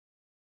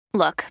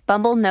Look,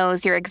 Bumble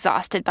knows you're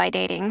exhausted by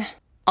dating.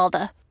 All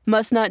the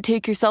must not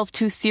take yourself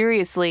too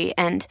seriously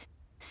and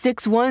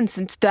 6'1"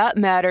 since that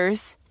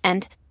matters.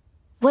 And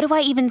what do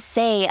I even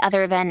say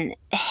other than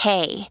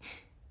hey?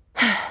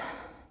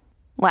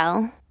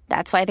 Well,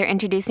 that's why they're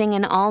introducing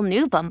an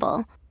all-new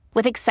Bumble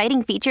with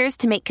exciting features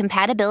to make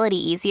compatibility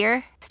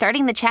easier,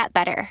 starting the chat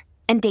better,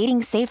 and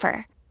dating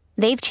safer.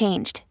 They've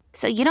changed,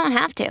 so you don't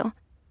have to.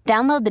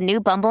 Download the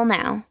new Bumble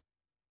now.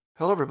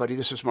 Hello, everybody.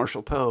 This is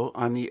Marshall Poe.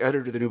 I'm the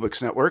editor of the New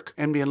Books Network.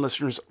 NBN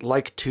listeners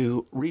like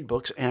to read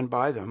books and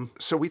buy them.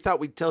 So we thought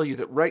we'd tell you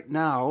that right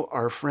now,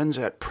 our friends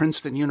at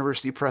Princeton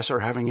University Press are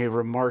having a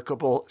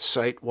remarkable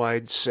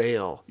site-wide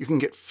sale. You can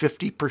get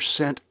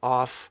 50%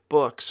 off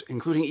books,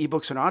 including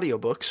ebooks and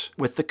audiobooks,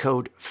 with the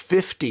code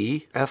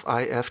 50,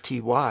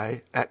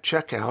 F-I-F-T-Y, at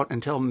checkout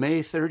until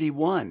May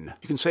 31.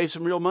 You can save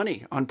some real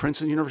money on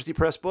Princeton University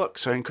Press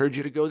books. I encourage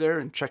you to go there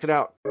and check it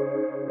out.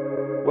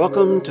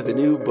 Welcome to the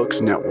New Books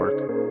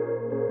Network.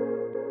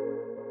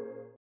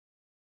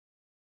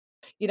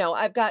 You know,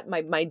 I've got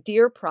my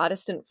dear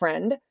Protestant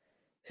friend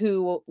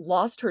who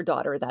lost her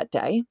daughter that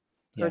day.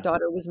 Her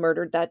daughter was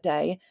murdered that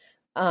day.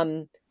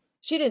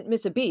 She didn't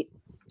miss a beat.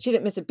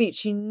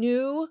 She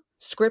knew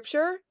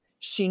scripture.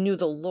 She knew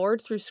the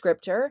Lord through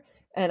scripture.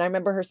 And I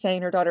remember her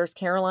saying her daughter's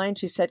Caroline.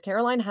 She said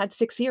Caroline had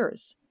 6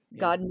 years.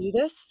 Yeah. God knew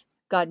this.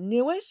 God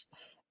knew it.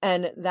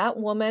 And that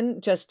woman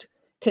just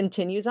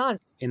continues on.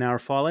 In our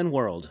fallen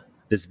world,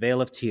 this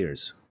vale of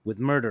tears, with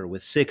murder,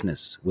 with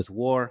sickness, with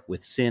war,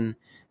 with sin,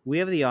 we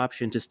have the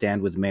option to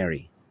stand with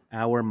Mary,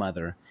 our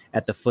mother,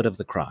 at the foot of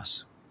the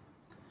cross.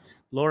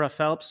 Laura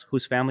Phelps,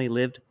 whose family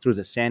lived through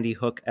the Sandy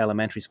Hook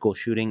Elementary School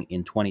shooting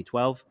in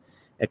 2012,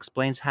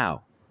 explains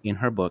how in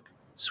her book,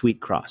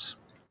 Sweet Cross,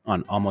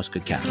 on Almost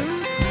Good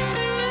Catholics.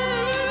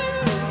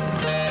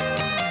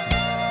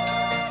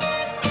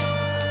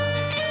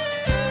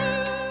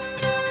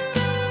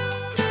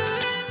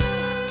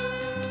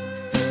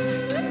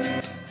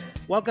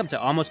 Welcome to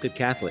Almost Good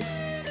Catholics,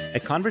 a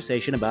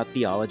conversation about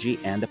theology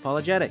and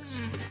apologetics.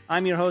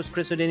 I'm your host,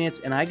 Chris Odinietz,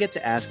 and I get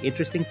to ask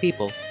interesting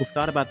people who've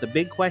thought about the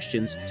big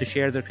questions to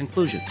share their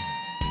conclusions,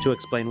 to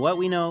explain what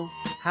we know,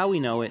 how we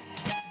know it,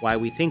 why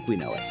we think we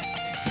know it.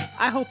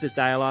 I hope this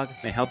dialogue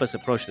may help us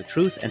approach the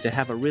truth and to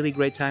have a really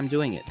great time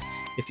doing it.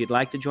 If you'd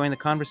like to join the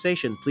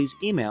conversation, please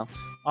email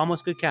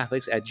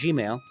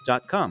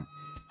almostgoodcatholics@gmail.com.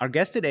 Our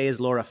guest today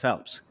is Laura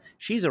Phelps.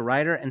 She's a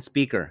writer and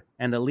speaker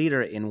and a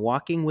leader in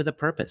Walking with a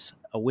Purpose,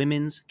 a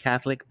women's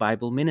Catholic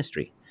Bible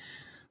ministry.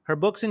 Her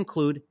books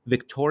include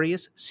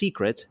Victorious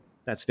Secret,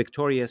 that's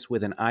Victorious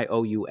with an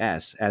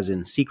I-O-U-S, as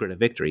in Secret of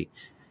Victory,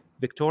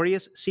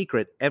 Victorious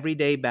Secret,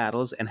 Everyday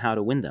Battles and How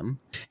to Win Them,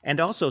 and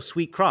also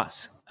Sweet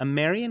Cross, A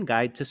Marian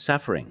Guide to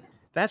Suffering.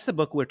 That's the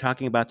book we're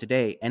talking about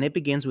today, and it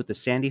begins with the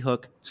Sandy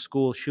Hook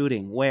school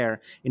shooting,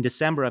 where, in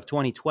December of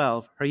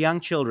 2012, her young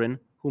children,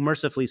 who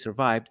mercifully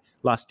survived,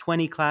 lost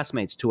 20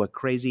 classmates to a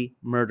crazy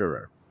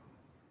murderer.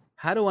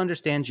 How to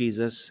understand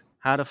Jesus,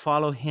 how to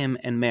follow him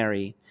and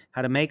Mary,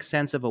 how to make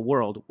sense of a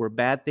world where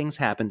bad things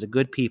happen to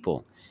good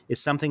people is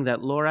something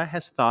that Laura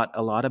has thought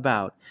a lot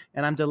about,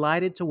 and I'm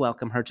delighted to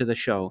welcome her to the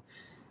show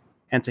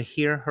and to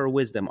hear her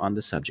wisdom on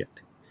the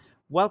subject.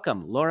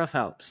 Welcome, Laura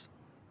Phelps.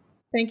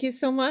 Thank you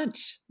so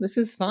much. This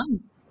is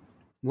fun.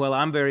 Well,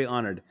 I'm very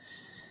honored.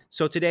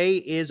 So today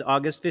is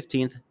August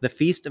 15th, the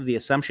Feast of the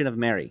Assumption of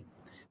Mary.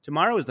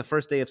 Tomorrow is the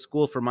first day of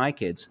school for my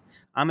kids.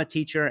 I'm a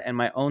teacher and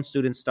my own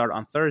students start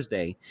on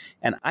Thursday,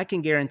 and I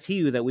can guarantee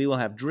you that we will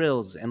have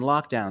drills and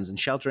lockdowns and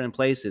shelter in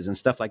places and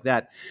stuff like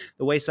that,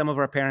 the way some of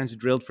our parents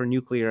drilled for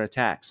nuclear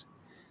attacks.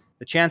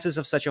 The chances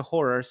of such a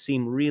horror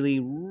seem really,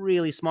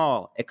 really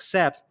small,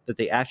 except that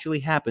they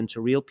actually happen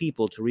to real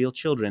people, to real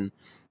children,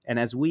 and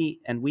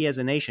we as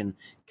a nation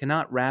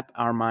cannot wrap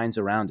our minds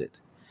around it.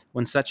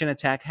 When such an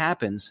attack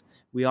happens,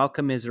 we all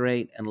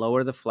commiserate and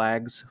lower the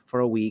flags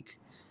for a week,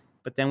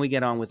 but then we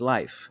get on with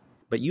life.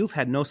 But you've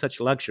had no such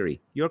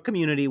luxury. Your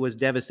community was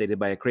devastated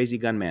by a crazy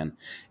gunman,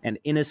 and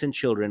innocent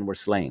children were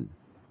slain.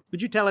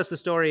 Would you tell us the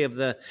story of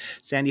the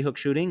Sandy Hook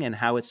shooting and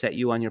how it set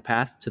you on your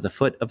path to the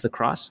foot of the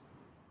cross?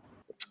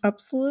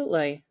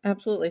 Absolutely.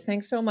 Absolutely.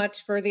 Thanks so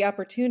much for the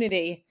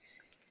opportunity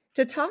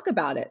to talk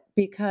about it,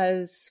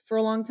 because for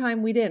a long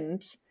time we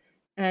didn't.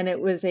 And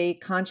it was a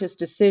conscious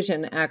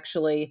decision,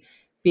 actually,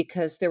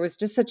 because there was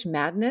just such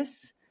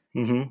madness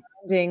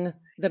surrounding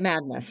the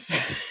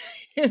madness.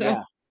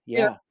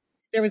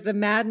 There was the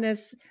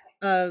madness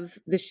of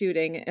the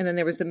shooting, and then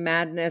there was the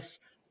madness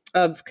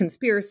of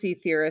conspiracy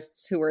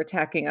theorists who were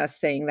attacking us,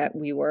 saying that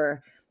we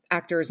were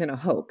actors in a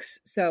hoax.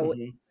 So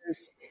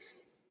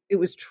it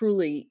was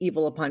truly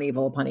evil upon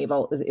evil upon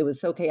evil. It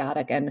was so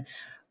chaotic. And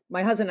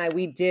my husband and I,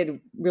 we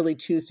did really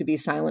choose to be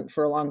silent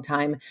for a long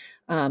time,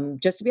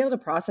 just to be able to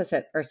process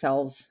it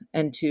ourselves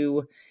and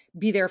to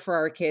be there for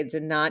our kids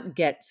and not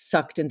get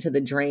sucked into the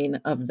drain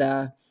of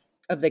the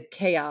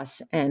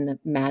chaos and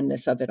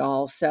madness of it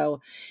all. So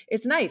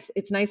it's nice.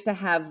 It's nice to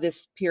have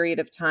this period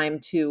of time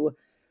to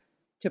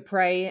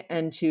pray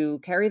and to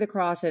carry the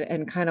cross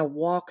and kind of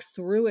walk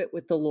through it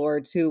with the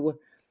Lord to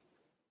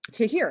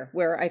hear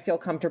where I feel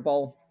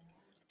comfortable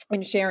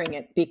in sharing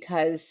it,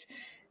 because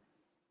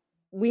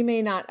we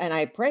may not, and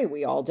I pray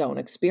we all don't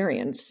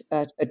experience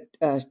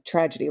a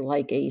tragedy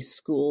like a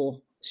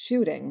school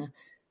shooting,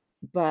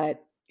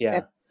 but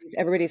Yeah.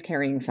 everybody's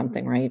carrying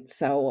something, right?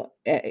 So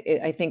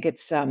I think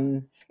it's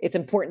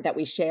important that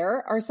we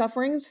share our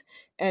sufferings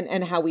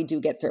and how we do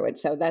get through it.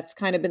 So that's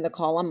kind of been the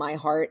call on my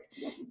heart,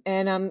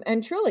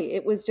 and truly,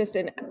 it was just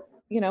a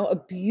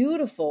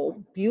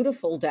beautiful,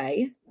 beautiful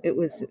day. It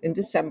was in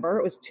December.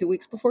 It was 2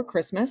 weeks before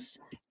Christmas,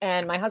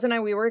 and my husband and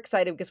I, we were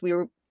excited because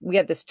we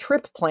had this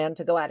trip planned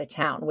to go out of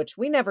town, which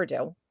we never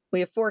do. We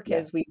have 4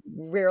 kids. Yeah. We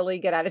rarely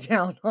get out of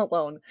town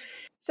alone.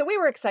 So we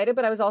were excited,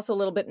 but I was also a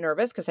little bit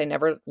nervous because I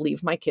never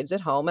leave my kids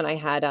at home. And I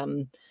had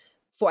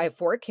I have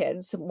 4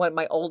 kids. When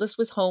my oldest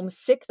was home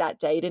sick that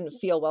day, didn't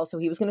feel well. So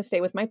he was going to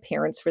stay with my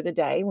parents for the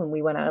day when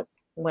we went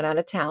out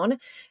of town.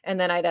 And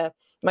then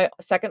my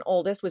second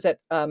oldest was at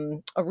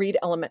a Reed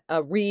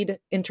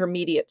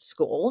intermediate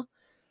school.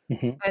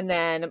 Mm-hmm. And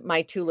then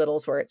my 2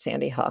 littles were at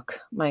Sandy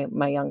Hook. My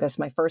youngest,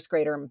 my first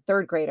grader and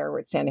third grader, were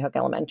at Sandy Hook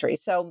Elementary.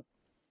 So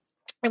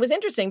it was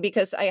interesting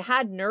because I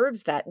had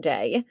nerves that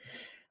day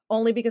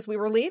only because we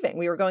were leaving.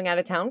 We were going out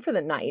of town for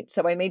the night.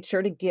 So I made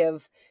sure to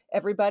give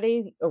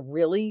everybody a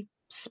really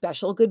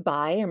special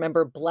goodbye. I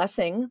remember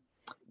blessing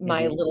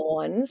my little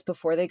ones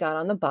before they got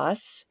on the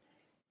bus.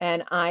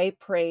 And I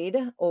prayed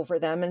over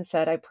them and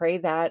said, I pray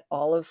that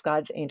all of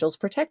God's angels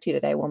protect you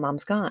today while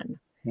Mom's gone.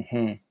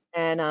 Mm-hmm.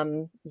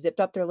 And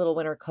zipped up their little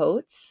winter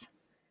coats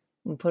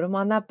and put them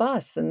on that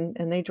bus. And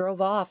they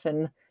drove off.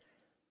 And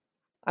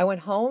I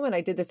went home and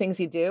I did the things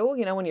you do,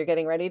 when you're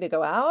getting ready to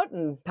go out,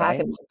 and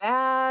packing my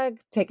bag,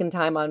 taking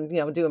time on,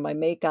 doing my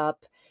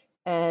makeup.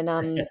 And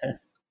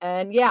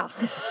yeah,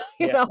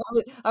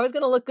 I was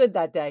going to look good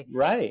that day.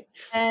 Right.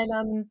 And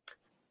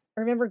I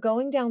remember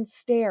going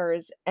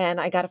downstairs and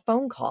I got a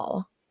phone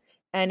call,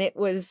 and it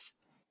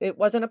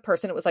wasn't a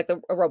person. It was like a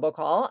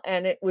robocall,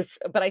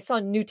 but I saw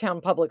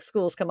Newtown Public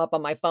Schools come up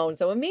on my phone.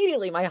 So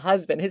immediately my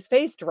husband, his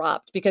face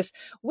dropped, because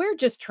we're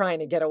just trying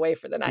to get away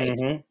for the night.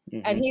 Mm-hmm,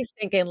 mm-hmm. And he's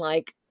thinking,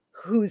 like,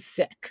 who's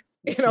sick?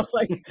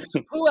 Like,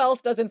 who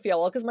else doesn't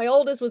feel well? Because my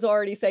oldest was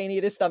already saying he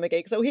had a stomach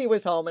ache. So he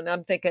was home, and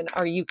I'm thinking,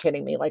 are you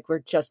kidding me? Like, we're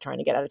just trying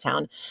to get out of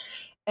town.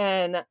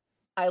 And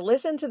I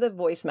listened to the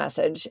voice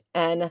message,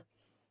 and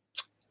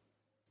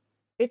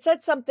it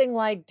said something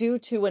like, due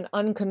to an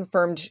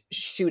unconfirmed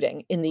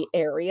shooting in the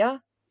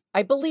area.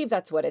 I believe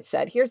that's what it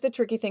said. Here's the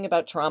tricky thing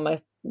about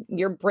trauma.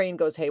 Your brain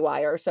goes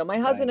haywire. So my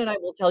husband and I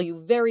will tell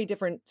you very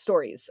different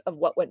stories of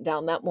what went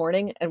down that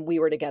morning. And we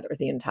were together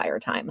the entire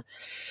time.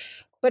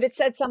 But it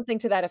said something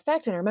to that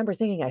effect. And I remember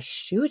thinking, a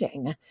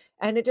shooting.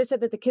 And it just said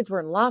that the kids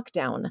were in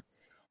lockdown.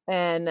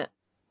 And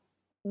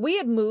we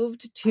had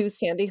moved to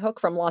Sandy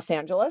Hook from Los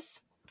Angeles.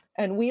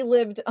 And we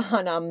lived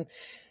on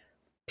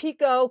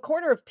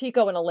corner of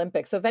Pico and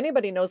Olympic. So if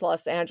anybody knows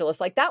Los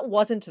Angeles, like, that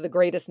wasn't the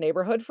greatest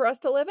neighborhood for us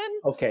to live in.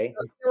 Okay.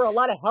 So there were a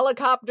lot of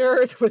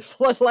helicopters with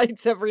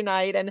floodlights every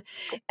night, and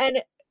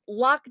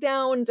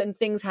lockdowns and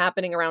things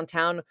happening around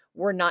town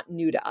were not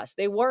new to us.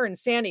 They were in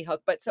Sandy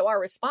Hook, but so our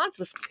response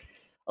was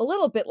a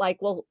little bit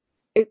like, well,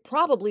 it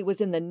probably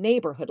was in the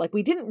neighborhood. Like,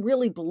 we didn't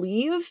really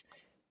believe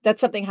that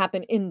something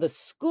happened in the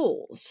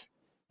schools.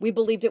 We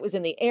believed it was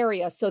in the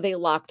area, so they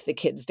locked the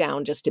kids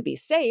down just to be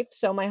safe.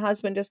 So my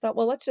husband just thought,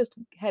 well, let's just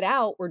head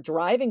out. We're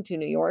driving to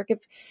New York.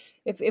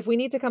 If we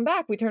need to come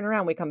back, we turn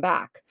around, we come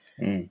back.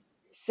 Mm.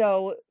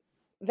 So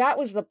that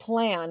was the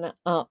plan.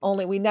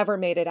 Only we never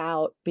made it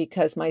out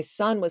because my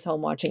son was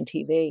home watching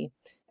TV,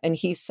 and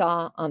he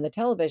saw on the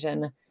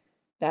television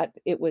that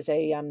it was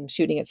a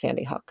shooting at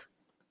Sandy Hook.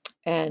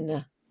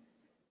 And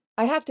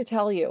I have to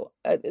tell you,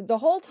 the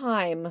whole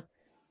time,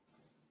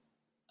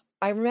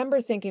 I remember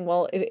thinking,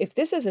 well, if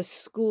this is a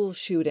school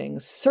shooting,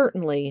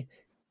 certainly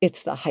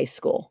it's the high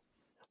school.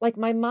 Like,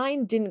 my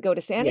mind didn't go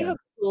to Sandy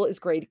Hook School is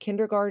grade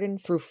kindergarten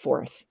through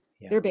 4th.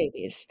 Yeah. They're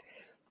babies.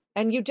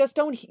 And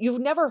you've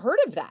never heard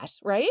of that,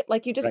 right?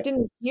 Like, you just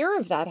didn't hear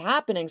of that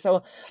happening.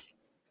 So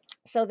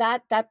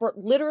that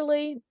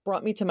literally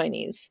brought me to my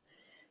knees.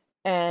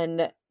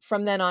 And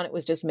from then on, it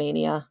was just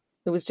mania.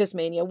 It was just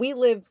mania. We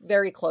lived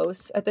very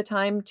close at the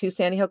time to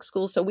Sandy Hook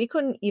School, so we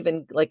couldn't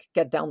even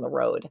get down the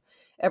road.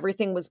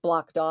 Everything was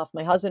blocked off.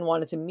 My husband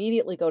wanted to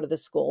immediately go to the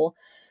school.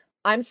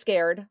 I'm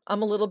scared.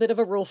 I'm a little bit of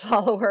a rule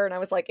follower, and I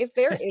was like, if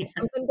there is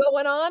something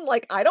going on,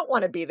 I don't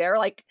want to be there.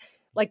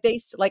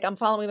 I'm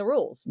following the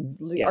rules.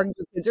 Yeah. Our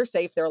kids are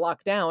safe. They're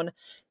locked down.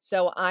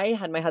 So I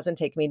had my husband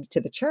take me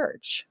to the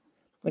church,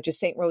 which is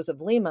St. Rose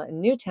of Lima in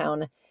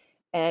Newtown,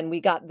 and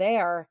we got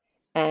there,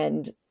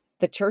 and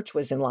the church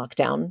was in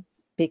lockdown,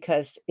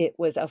 because it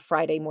was a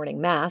Friday morning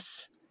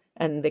mass,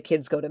 and the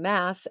kids go to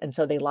mass. And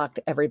so they locked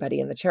everybody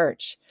in the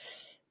church.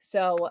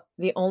 So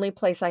the only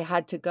place I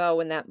had to go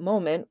in that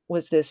moment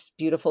was this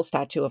beautiful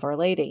statue of Our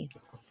Lady.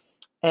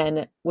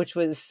 And which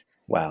was,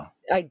 wow.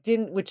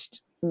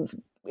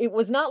 It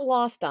was not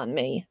lost on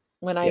me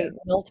when I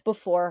knelt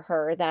before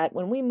her that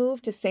when we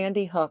moved to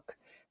Sandy Hook,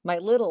 my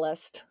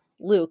littlest,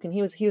 Luke, and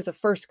he was a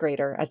first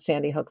grader at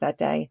Sandy Hook that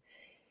day.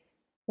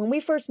 When we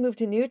first moved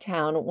to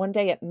Newtown, one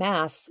day at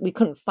Mass, we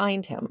couldn't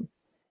find him.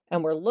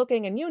 and we're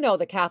looking, and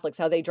the Catholics,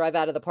 how they drive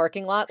out of the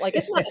parking lot. Like,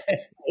 it's not a safe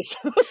place.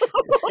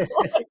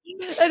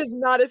 It is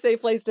not a safe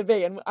place to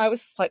be. And I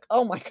was like,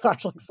 oh my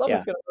gosh, like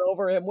someone's going to go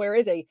over him. Where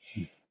is he?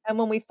 And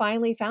when we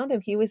finally found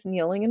him, he was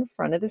kneeling in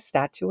front of the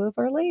statue of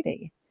Our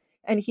Lady.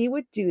 And he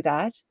would do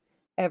that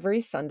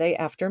every Sunday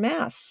after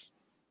Mass.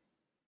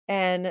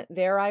 And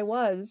there I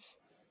was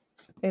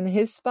in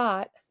his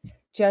spot,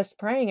 just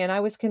praying. And I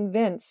was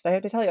convinced, I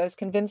have to tell you, I was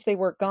convinced they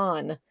were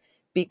gone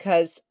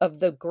because of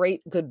the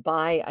great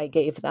goodbye I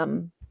gave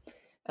them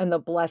and the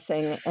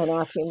blessing and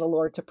asking the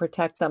Lord to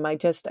protect them. I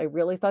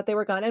really thought they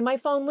were gone. And my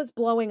phone was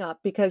blowing up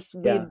because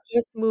we had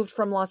just moved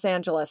from Los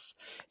Angeles.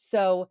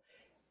 So,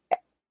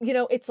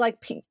 it's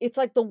like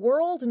the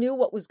world knew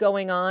what was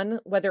going on,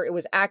 whether it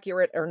was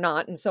accurate or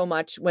not. And so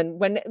much when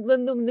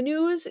the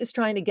news is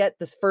trying to get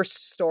this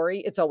first story,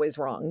 it's always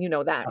wrong. You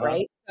know that,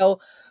 right?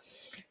 So,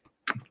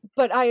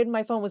 but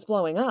my phone was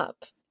blowing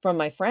up from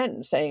my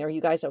friends saying, are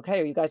you guys okay?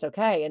 Are you guys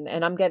okay?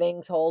 And I'm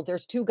getting told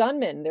there's 2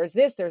 gunmen, there's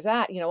this, there's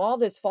that, all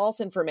this false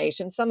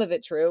information, some of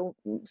it true,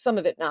 some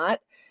of it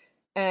not.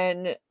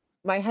 And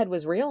my head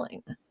was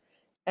reeling.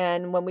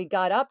 And when we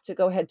got up to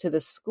go head to the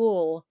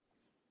school,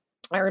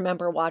 I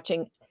remember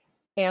watching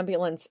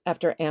ambulance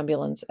after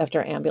ambulance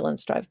after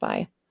ambulance drive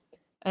by.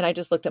 And I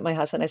just looked at my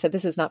husband. I said,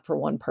 this is not for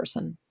one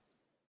person,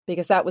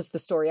 because that was the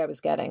story I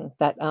was getting,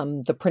 that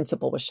the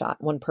principal was shot.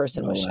 One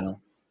person was shot.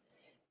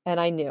 And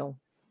I knew.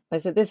 I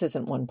said, this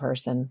isn't one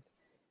person.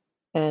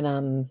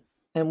 And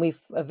we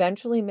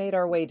eventually made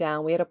our way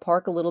down. We had to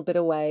park a little bit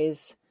of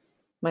ways.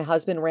 My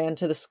husband ran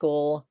to the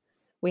school.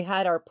 We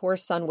had our poor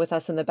son with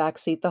us in the back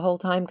seat the whole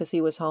time because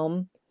he was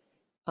home,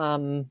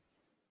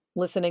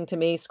 listening to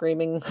me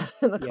screaming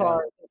in the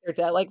car. They're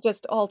dead, like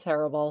just all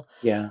terrible.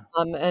 Yeah.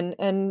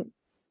 And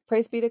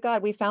praise be to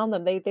God, we found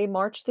them. They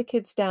marched the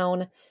kids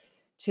down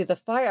to the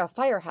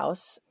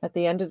firehouse at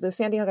the end of the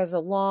Sandy Hook. Has a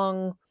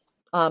long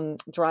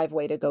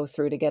driveway to go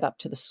through to get up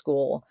to the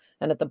school,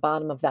 and at the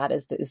bottom of that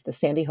is the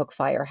Sandy Hook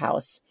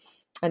firehouse.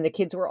 And the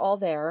kids were all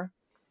there,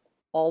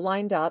 all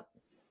lined up.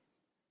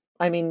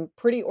 I mean,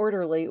 pretty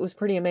orderly. It was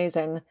pretty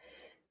amazing.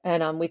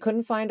 And we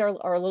couldn't find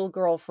our little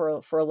girl for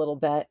a little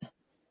bit.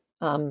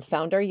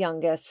 Found our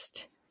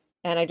youngest,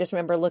 and I just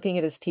remember looking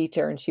at his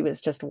teacher, and she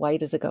was just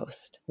white as a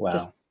ghost.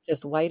 Wow.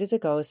 Just white as a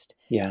ghost.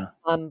 Yeah.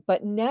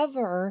 But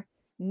never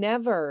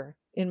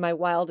in my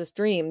wildest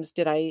dreams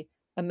did I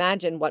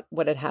imagine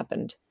what had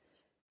happened,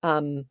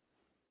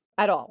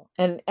 at all.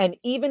 And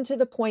even to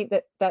the point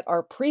that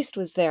our priest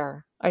was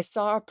there. I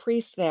saw a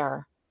priest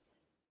there,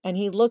 and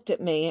he looked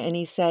at me and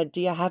he said,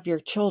 do you have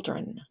your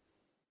children?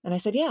 And I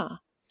said, yeah.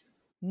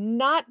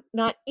 Not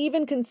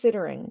even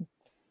considering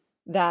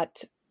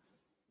that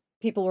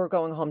people were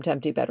going home to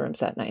empty bedrooms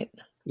that night.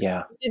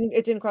 Yeah.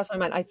 It didn't cross my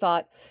mind. I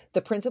thought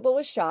the principal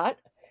was shot.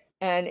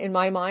 And in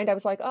my mind, I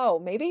was like, oh,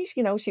 maybe,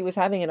 she was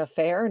having an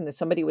affair and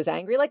somebody was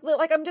angry. Like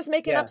I'm just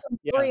making up some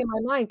story in my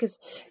mind, because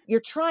you're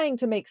trying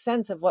to make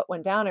sense of what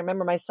went down. I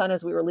remember my son,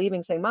 as we were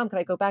leaving, saying, Mom, can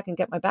I go back and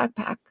get my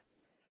backpack?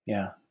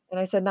 Yeah. And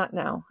I said, not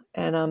now.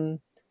 And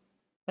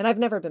I've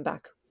never been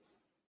back.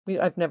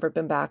 I've never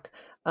been back.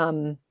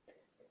 And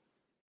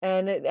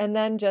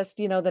then just,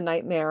 the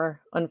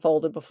nightmare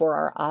unfolded before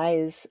our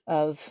eyes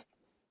of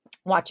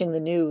watching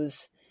the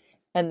news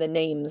and the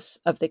names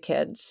of the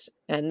kids.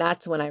 And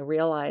that's when I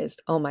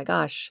realized, oh my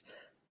gosh,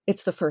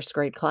 it's the first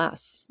grade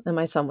class. And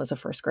my son was a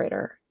first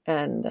grader.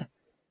 And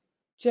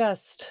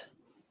just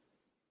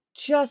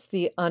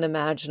the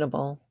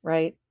unimaginable,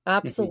 right?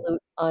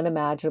 Absolute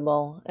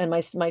unimaginable. And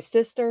my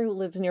sister, who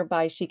lives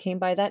nearby, she came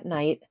by that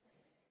night,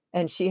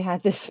 and she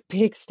had this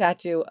big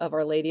statue of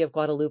Our Lady of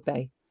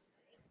Guadalupe.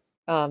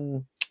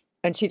 And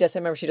I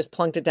remember she just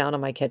plunked it down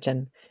on my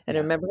kitchen. And I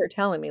remember her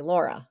telling me,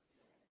 Laura,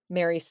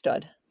 Mary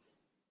stood.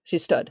 She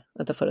stood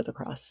at the foot of the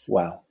cross.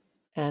 Wow.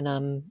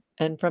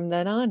 And from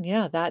then on,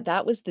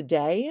 that was the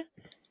day.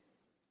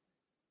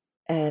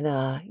 And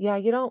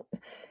you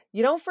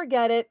don't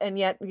forget it. And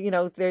yet,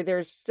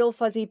 there's still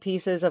fuzzy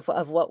pieces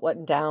of what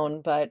went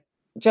down, but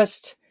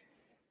just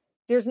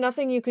there's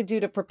nothing you could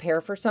do to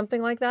prepare for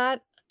something like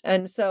that.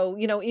 And so,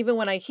 even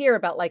when I hear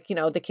about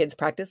the kids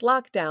practice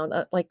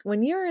lockdown,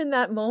 when you're in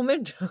that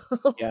moment,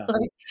 Yeah.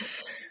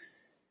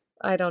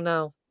 I don't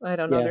know.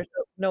 Yeah. There's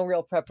no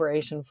real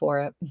preparation for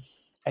it.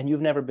 And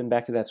you've never been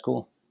back to that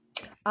school?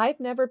 I've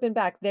never been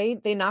back. They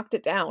knocked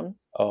it down.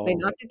 Oh. They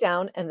knocked it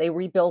down and they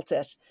rebuilt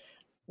it.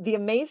 The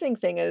amazing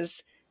thing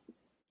is,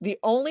 the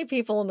only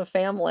people in the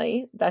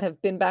family that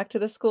have been back to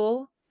the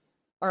school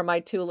are my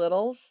 2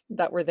 littles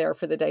that were there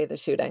for the day of the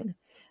shooting.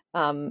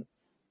 And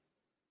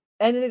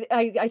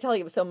I tell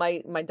you, so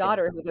my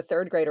daughter, who's a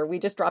 3rd grader, we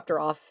just dropped her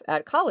off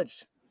at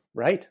college.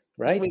 Right.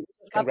 So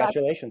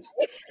Congratulations.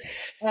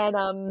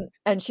 And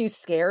she's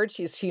scared.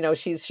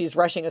 She's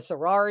rushing a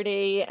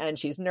sorority and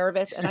she's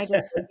nervous. And I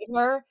just looked at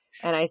her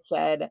and I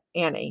said,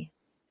 Annie,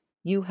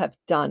 you have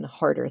done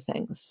harder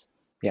things.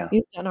 Yeah.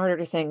 You've done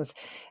harder things.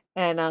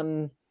 And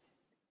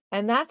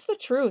that's the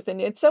truth.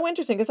 And it's so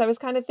interesting because I was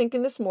kind of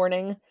thinking this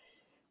morning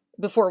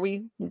before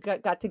we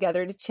got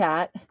together to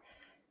chat,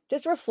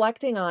 just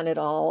reflecting on it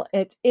all,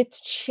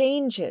 it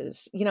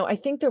changes. I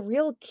think the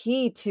real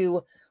key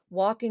to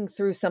walking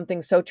through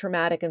something so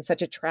traumatic and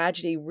such a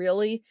tragedy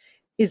really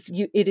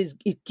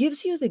it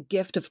gives you the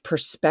gift of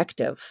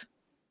perspective.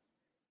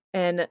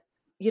 And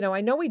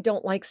I know we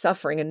don't like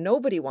suffering, and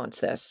nobody wants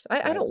this.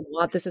 I don't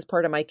want this as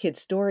part of my kid's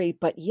story,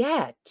 but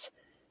yet,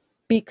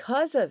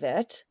 because of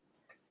it,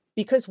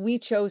 because we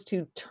chose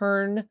to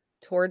turn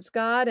towards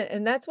God.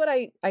 And that's what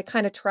I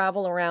kind of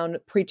travel around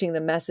preaching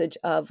the message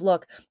of,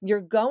 look,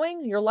 your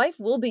life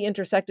will be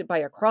intersected by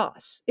a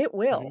cross. It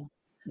will.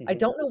 Mm-hmm. I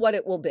don't know what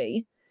it will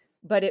be,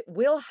 but it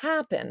will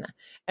happen.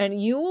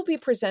 And you will be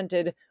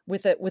presented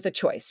with a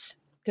choice,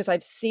 because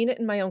I've seen it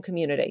in my own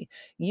community.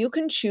 You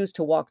can choose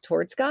to walk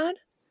towards God,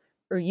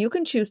 or you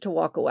can choose to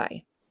walk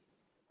away.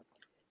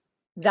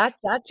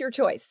 That's your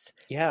choice.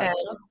 Yeah.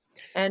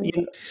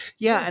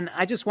 And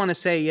I just want to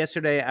say,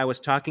 yesterday I was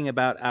talking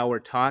about our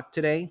talk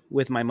today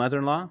with my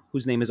mother-in-law,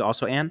 whose name is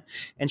also Anne,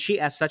 and she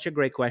asked such a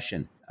great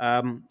question.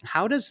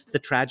 How does the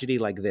tragedy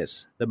like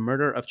this, the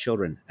murder of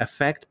children,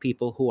 affect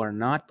people who are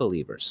not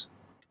believers?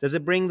 Does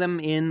it bring them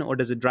in, or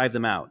does it drive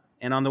them out?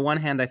 And on the one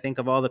hand, I think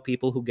of all the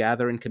people who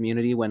gather in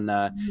community when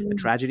a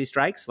tragedy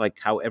strikes, like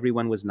how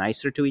everyone was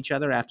nicer to each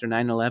other after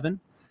 9/11.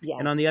 Yes.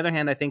 And on the other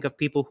hand, I think of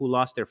people who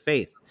lost their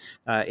faith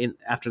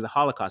after the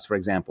Holocaust, for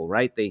example,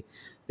 right? They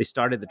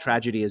started the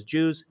tragedy as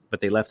Jews,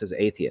 but they left as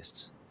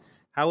atheists.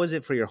 How is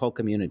it for your whole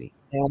community?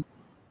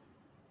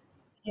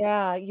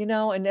 Yeah,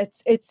 and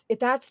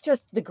that's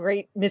just the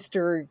great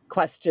Mr.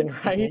 question,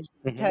 right?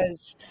 Mm-hmm.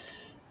 Because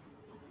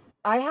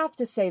I have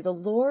to say, the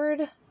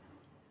Lord,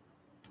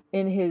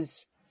 in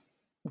his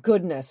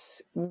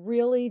goodness,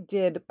 really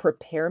did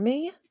prepare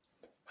me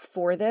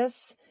for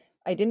this.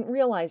 I didn't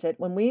realize it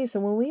when we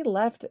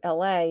left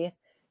LA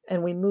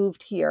and we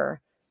moved here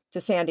to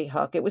Sandy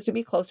Hook. It was to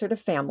be closer to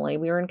family.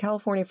 We were in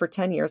California for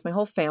 10 years. My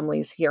whole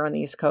family's here on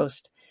the East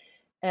Coast.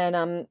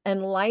 And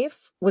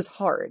life was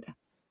hard.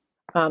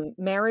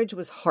 Marriage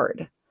was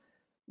hard.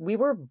 We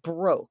were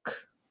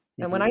broke.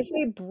 And mm-hmm. when I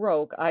say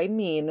broke, I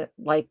mean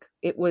like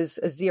it was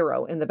a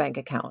zero in the bank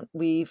account.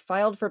 We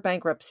filed for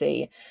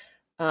bankruptcy.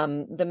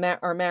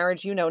 Our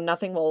marriage,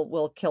 nothing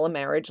will kill a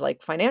marriage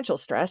like financial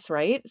stress,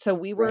 right? So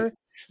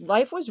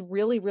life was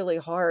really, really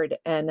hard.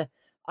 And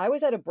I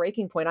was at a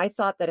breaking point. I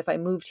thought that if I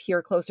moved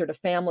here closer to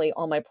family,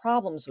 all my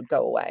problems would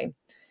go away.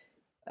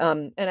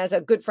 And as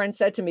a good friend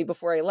said to me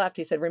before I left,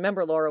 he said,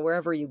 remember, Laura,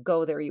 wherever you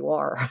go, there you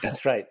are.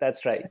 That's right.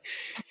 That's right.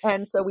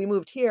 And so we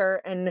moved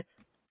here, and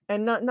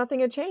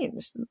nothing had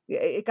changed.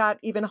 It got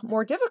even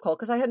more difficult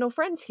because I had no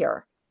friends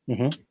here.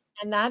 Mm-hmm.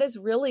 And that is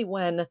really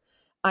when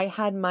I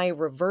had my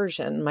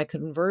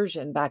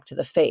conversion back to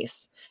the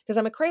faith, because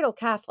I'm a cradle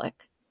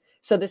Catholic.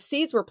 So the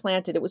seeds were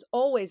planted. It was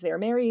always there.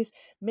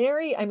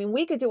 Mary, I mean,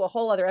 we could do a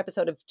whole other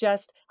episode of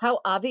just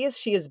how obvious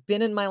she has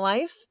been in my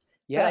life.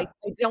 Yeah. But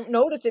I don't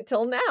notice it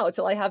till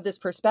I have this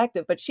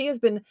perspective. But she has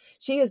been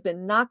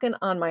knocking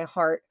on my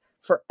heart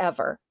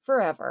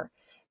forever.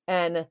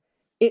 And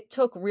it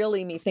took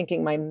really me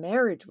thinking my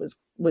marriage was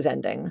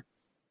ending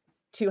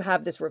to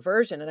have this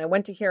reversion. And I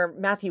went to hear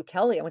Matthew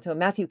Kelly. I went to a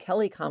Matthew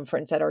Kelly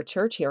conference at our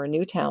church here in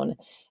Newtown.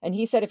 And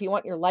he said, if you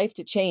want your life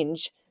to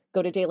change,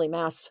 go to daily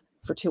mass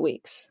for 2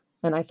 weeks.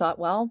 And I thought,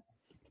 well,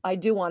 I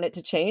do want it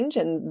to change.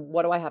 And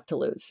what do I have to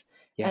lose?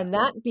 Yeah. And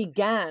that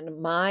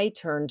began my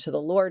turn to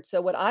the Lord.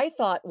 So what I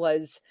thought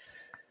was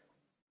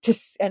to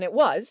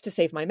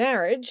save my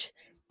marriage.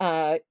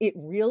 It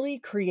really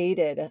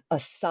created a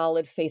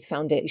solid faith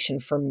foundation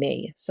for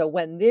me. So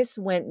when this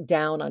went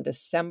down on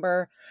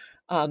December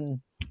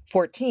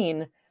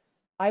 14,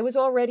 I was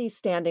already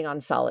standing on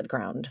solid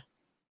ground,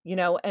 and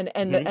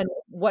mm-hmm. and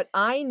what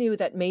I knew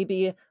that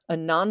maybe a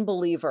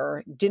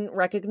non-believer didn't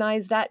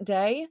recognize that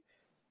day,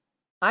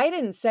 I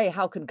didn't say,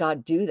 how could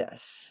God do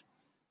this?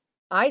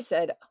 I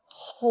said,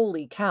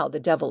 holy cow, the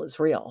devil is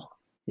real.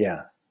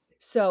 Yeah.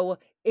 So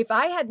if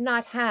I had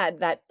not had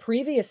that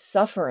previous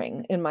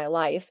suffering in my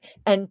life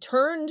and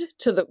turned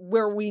to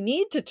where we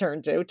need to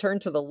turn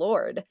to the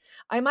Lord,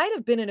 I might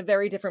have been in a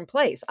very different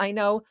place. I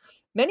know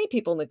many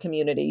people in the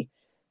community,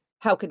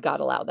 how could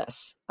God allow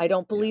this? I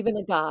don't believe in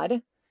a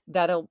God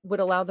that would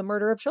allow the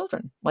murder of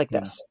children like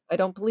this. I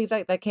don't believe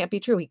that can't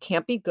be true. He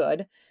can't be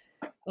good.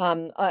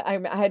 I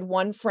had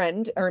one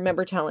friend, I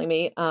remember telling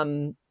me,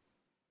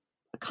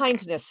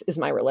 kindness is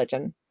my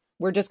religion.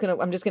 I'm just going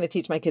to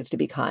teach my kids to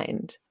be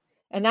kind.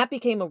 And that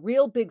became a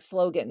real big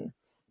slogan.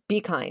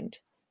 Be kind,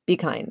 be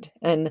kind.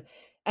 And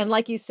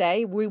like you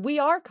say, we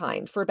are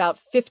kind for about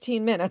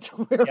 15 minutes.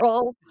 We're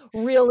all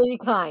really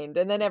kind.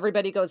 And then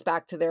everybody goes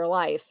back to their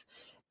life.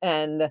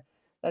 And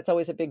that's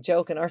always a big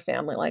joke in our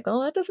family. Like,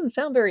 oh, that doesn't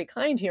sound very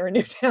kind here in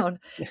Newtown.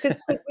 Because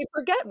we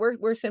forget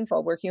we're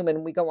sinful. We're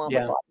human. We go on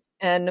with life.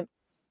 And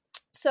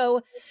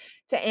so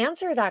to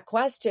answer that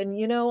question,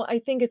 I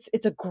think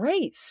it's a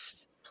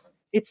grace.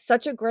 It's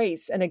such a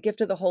grace and a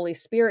gift of the Holy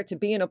Spirit to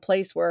be in a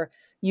place where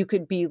you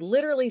could be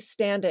literally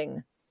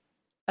standing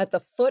at the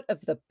foot of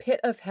the pit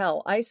of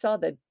hell. I saw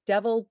the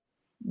devil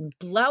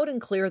loud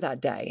and clear that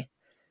day,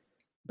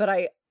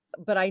 but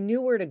but I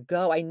knew where to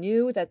go. I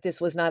knew that this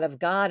was not of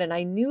God. And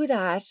I knew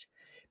that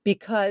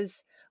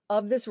because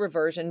of this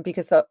reversion,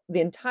 because the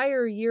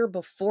entire year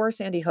before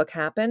Sandy Hook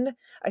happened,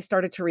 I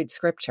started to read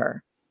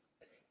scripture.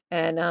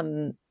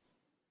 And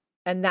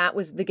that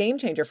was the game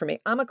changer for me.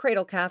 I'm a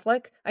cradle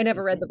Catholic. I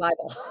never read the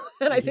Bible.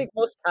 And I think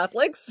most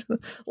Catholics,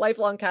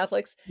 lifelong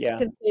Catholics,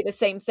 can say the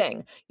same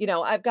thing.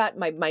 I've got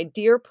my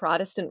dear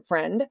Protestant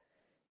friend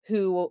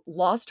who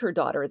lost her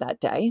daughter that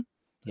day.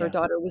 Her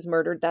daughter was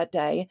murdered that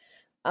day.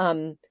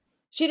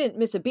 She didn't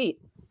miss a beat.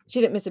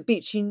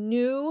 She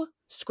knew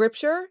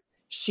scripture.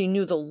 She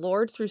knew the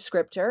Lord through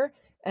scripture.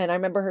 And I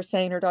remember her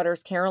saying her daughter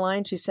is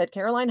Caroline. She said,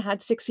 Caroline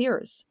had 6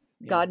 years.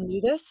 God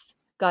knew this.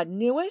 God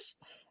knew it.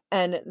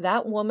 And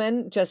that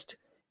woman just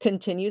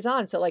continues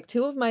on. So like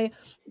two of my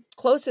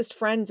closest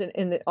friends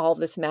in all of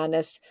this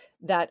madness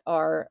that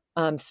are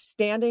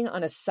standing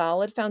on a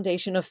solid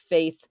foundation of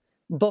faith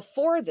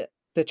before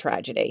the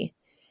tragedy,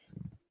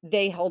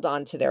 they hold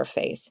on to their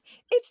faith.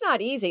 It's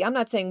not easy. I'm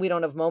not saying we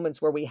don't have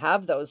moments where we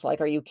have those,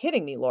 like, are you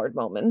kidding me, Lord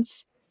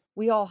moments.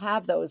 We all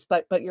have those,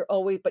 but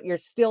you're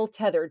still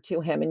tethered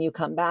to him and you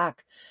come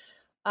back.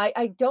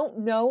 I don't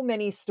know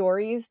many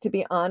stories, to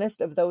be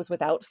honest, of those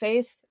without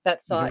faith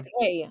that thought,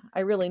 hey, I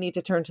really need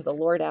to turn to the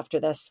Lord after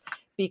this,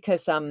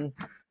 because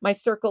my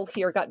circle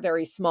here got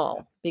very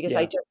small because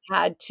I just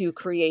had to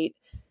create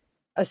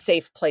a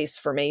safe place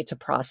for me to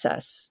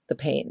process the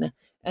pain.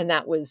 And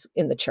that was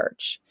in the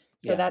church.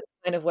 So that's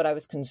kind of what I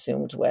was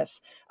consumed with.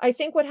 I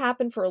think what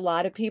happened for a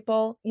lot of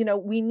people,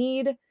 we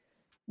need,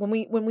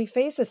 when we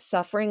face a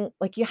suffering,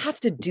 like you have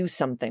to do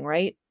something,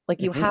 right?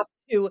 Like you have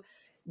to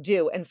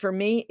do. And for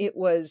me, it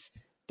was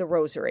the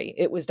rosary.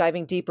 It was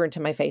diving deeper into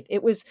my faith.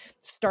 It was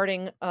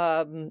starting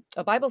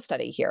a Bible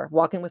study here,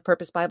 Walking with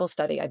Purpose Bible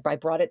study. I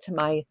brought it to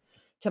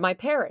my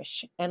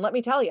parish. And let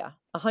me tell you,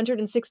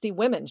 160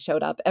 women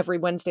showed up every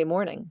Wednesday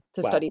morning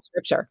to study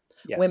scripture.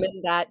 Yes.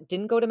 Women that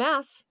didn't go to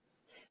mass,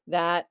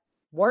 that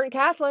weren't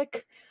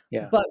Catholic,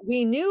 but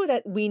we knew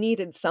that we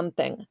needed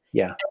something.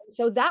 Yeah. And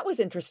so that was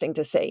interesting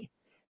to see.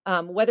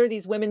 Whether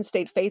these women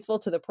stayed faithful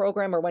to the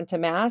program or went to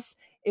mass,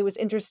 it was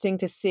interesting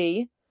to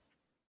see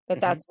that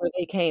that's where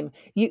they came.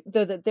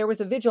 There was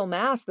a vigil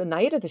mass the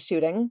night of the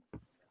shooting,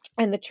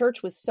 and the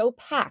church was so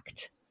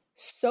packed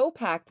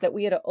that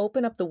we had to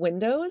open up the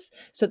windows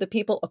so the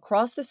people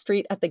across the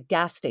street at the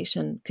gas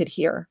station could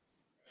hear.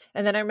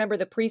 And then I remember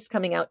the priest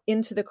coming out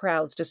into the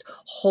crowds, just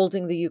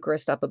holding the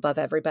Eucharist up above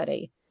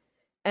everybody.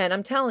 And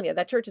I'm telling you,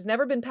 that church has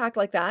never been packed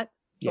like that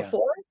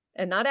before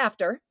and not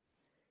after.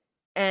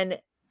 And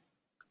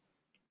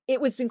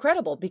it was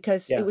incredible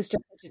because it was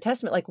just such a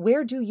testament. Like,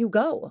 where do you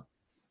go?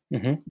 Where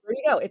do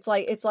you go? It's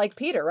like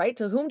Peter, right?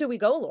 To whom do we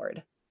go,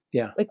 Lord?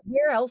 Yeah. Like,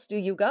 where else do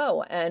you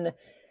go? And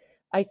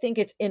I think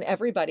it's in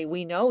everybody.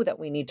 We know that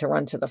we need to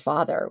run to the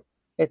Father.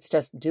 It's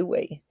just, do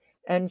we?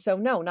 And so,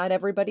 no, not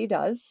everybody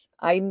does.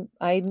 I'm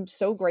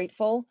so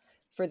grateful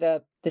for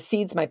the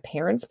seeds my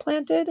parents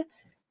planted,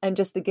 and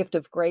just the gift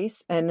of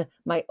grace and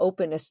my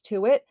openness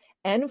to it,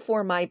 and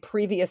for my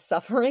previous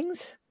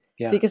sufferings,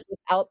 because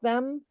without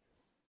them,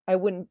 I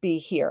wouldn't be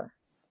here.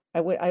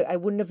 I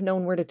wouldn't have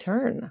known where to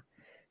turn.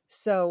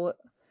 So,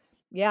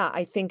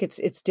 I think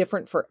it's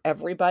different for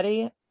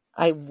everybody.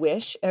 I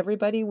wish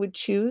everybody would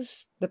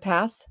choose the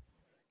path,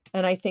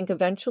 and I think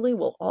eventually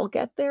we'll all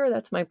get there.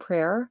 That's my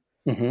prayer.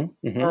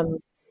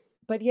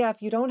 But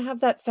if you don't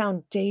have that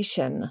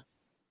foundation,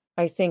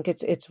 I think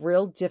it's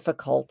real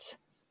difficult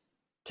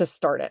to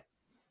start it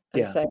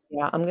and say,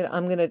 I'm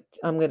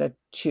gonna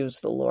choose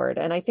the Lord.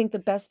 And I think the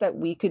best that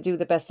we could do,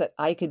 the best that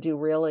I could do,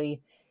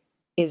 really,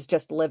 is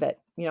just live it.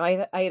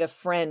 I had a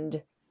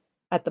friend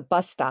at the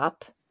bus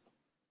stop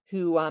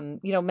who,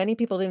 many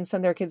people didn't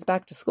send their kids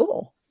back to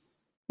school.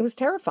 It was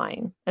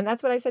terrifying. And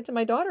that's what I said to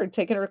my daughter,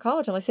 taking her to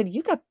college. And I said,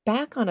 you got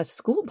back on a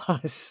school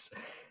bus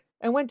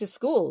and went to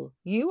school.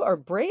 You are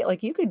brave.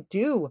 Like, you could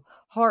do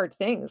hard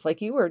things.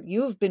 Like,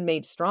 you've been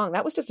made strong.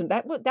 That was just,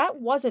 that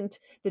wasn't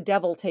the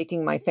devil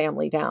taking my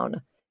family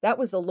down. That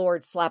was the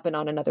Lord slapping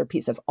on another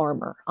piece of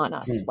armor on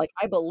us. Like,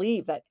 I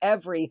believe that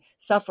every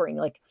suffering,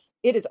 like,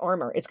 it is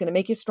armor. It's going to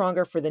make you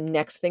stronger for the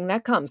next thing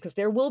that comes, because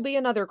there will be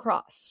another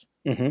cross.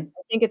 I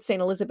think it's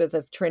St. Elizabeth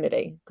of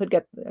Trinity.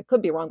 I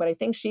could be wrong, but I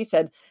think she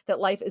said that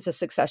life is a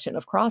succession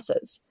of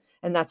crosses,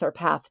 and that's our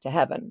path to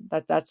heaven.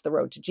 That's the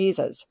road to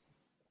Jesus.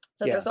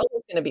 So there's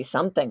always going to be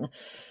something.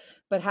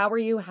 But how are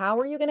you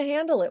going to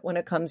handle it when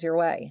it comes your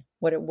way?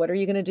 What are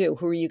you going to do?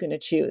 Who are you going to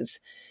choose?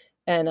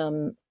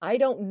 And I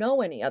don't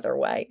know any other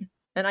way.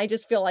 And I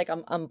just feel like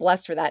I'm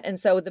blessed for that. And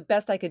so the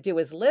best I could do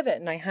is live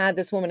it. And I had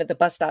this woman at the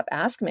bus stop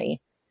ask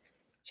me,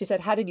 she said,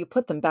 how did you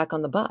put them back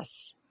on the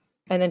bus?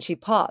 And then she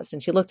paused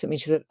and she looked at me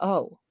and she said,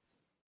 oh,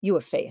 you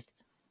have faith.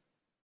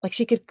 Like,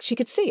 she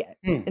could see it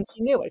and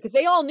she knew it, because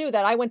they all knew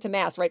that I went to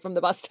mass right from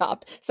the bus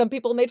stop. Some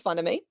people made fun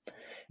of me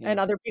and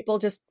other people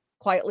just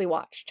quietly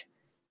watched.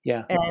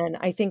 Yeah. And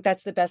I think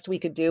that's the best we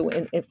could do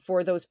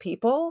for those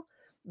people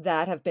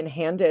that have been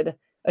handed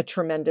a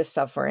tremendous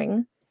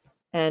suffering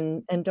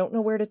and don't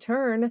know where to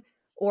turn,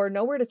 or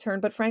know where to turn,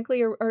 but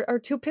frankly are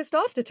too pissed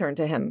off to turn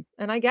to him.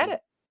 And I get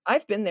it.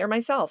 I've been there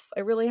myself.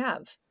 I really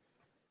have.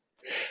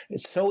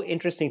 It's so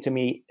interesting to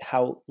me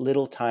how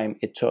little time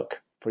it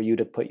took for you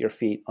to put your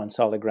feet on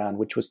solid ground,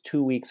 which was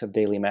 2 weeks of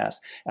daily mass.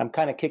 I'm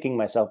kind of kicking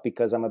myself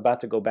because I'm about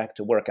to go back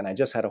to work, and I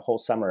just had a whole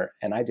summer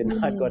and I did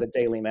not go to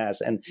daily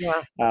mass. And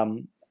Yeah.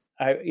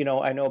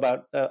 I know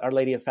about Our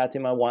Lady of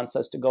Fatima wants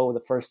us to go the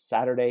first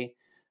Saturday,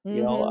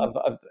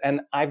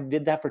 and I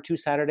did that for 2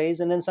 Saturdays,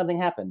 and then something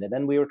happened, and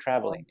then we were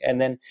traveling, and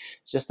then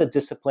just the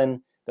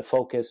discipline, the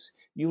focus.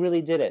 You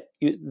really did it.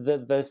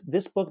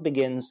 This book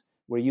begins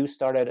where you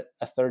started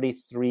a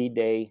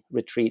 33-day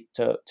retreat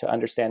to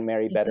understand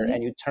Mary better,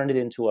 and you turned it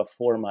into a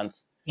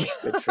 4-month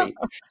retreat.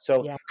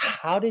 So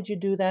how did you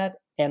do that?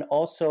 And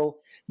also,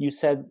 you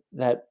said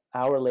that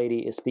Our Lady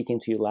is speaking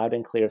to you loud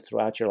and clear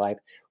throughout your life.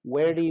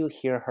 Where do you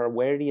hear her?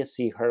 Where do you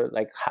see her?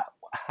 Like,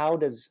 how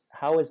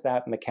is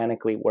that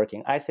mechanically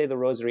working? I say the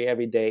rosary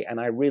every day, and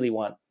I really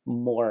want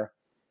more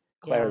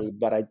clarity,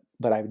 but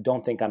I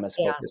don't think I'm as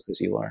focused as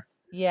you are.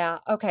 Yeah.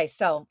 Okay.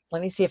 So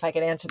let me see if I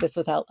can answer this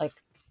without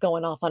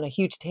going off on a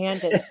huge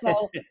tangent.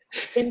 So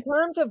in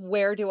terms of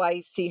where do I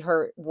see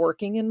her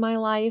working in my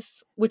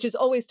life, which is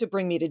always to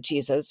bring me to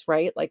Jesus,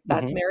 right? Like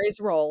that's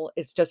Mary's role.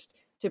 It's just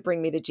to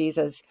bring me to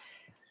Jesus.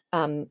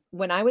 I'm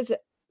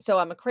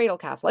a cradle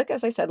Catholic,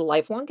 as I said, a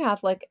lifelong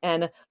Catholic.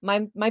 And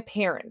my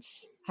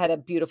parents had a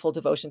beautiful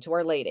devotion to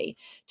Our Lady,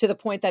 to the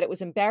point that it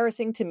was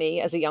embarrassing to me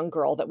as a young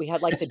girl that we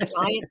had the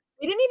giant,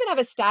 we didn't even have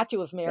a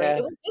statue of Mary.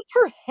 It was just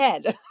her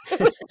head. It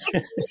was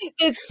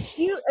this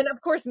cute. And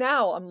of course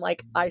now I'm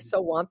like, I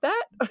so want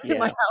that in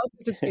my house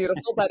because it's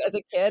beautiful. But as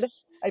a kid,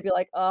 I'd be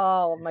like,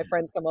 oh, my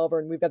friends come over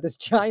and we've got this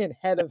giant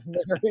head of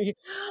Mary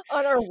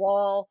on our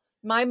wall.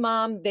 My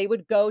mom, they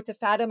would go to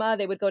Fatima,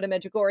 they would go to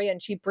Medjugorje, and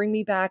she'd bring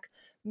me back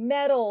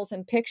medals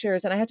and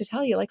pictures. And I have to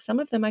tell you, some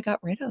of them I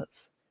got rid of.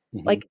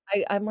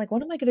 I'm like,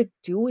 what am I going to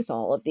do with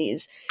all of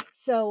these?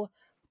 So,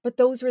 but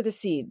those were the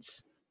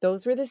seeds.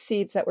 Those were the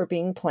seeds that were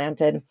being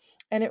planted.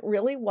 And it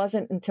really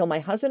wasn't until my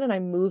husband and I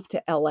moved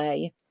to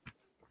LA.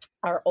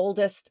 Our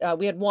oldest,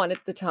 we had one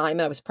at the time,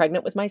 and I was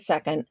pregnant with my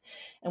second.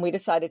 And we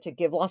decided to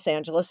give Los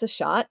Angeles a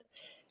shot.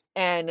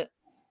 And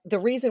the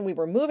reason we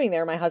were moving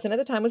there, my husband at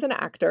the time was an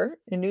actor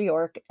in New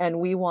York, and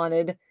we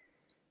wanted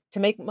to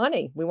make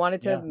money. We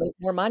wanted to make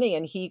more money.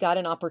 And he got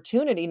an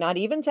opportunity, not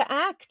even to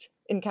act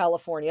in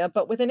California,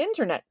 but with an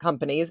internet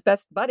company. His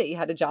best buddy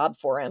had a job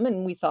for him.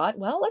 And we thought,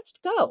 well, let's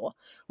go.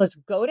 Let's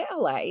go to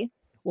LA.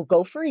 We'll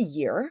go for a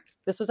year.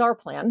 This was our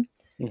plan.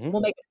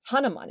 We'll make a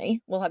ton of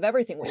money. We'll have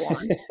everything we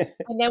want.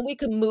 And then we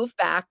can move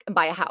back and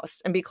buy a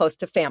house and be close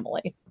to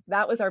family.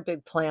 That was our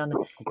big plan.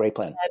 Great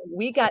plan. And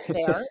we got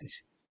there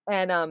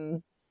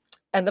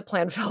and the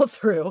plan fell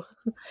through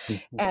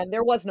and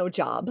there was no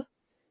job.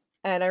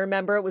 And I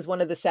remember it was one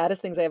of the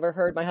saddest things I ever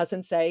heard my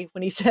husband say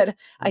when he said,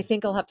 I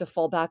think I'll have to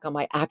fall back on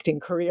my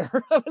acting career.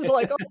 I was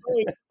like, oh,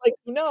 wait.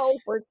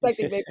 We're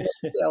expecting maybe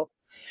too.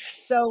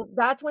 So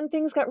that's when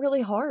things got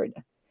really hard.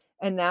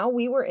 And now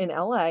we were in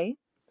LA,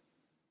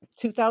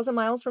 2,000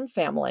 miles from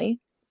family,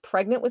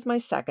 pregnant with my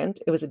second.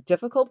 It was a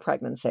difficult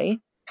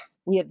pregnancy.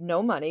 We had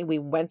no money. We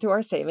went through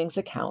our savings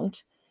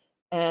account.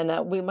 And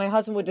my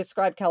husband would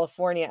describe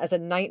California as a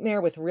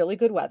nightmare with really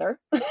good weather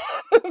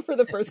for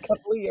the first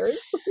couple of years.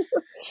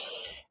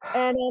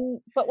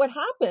 And but what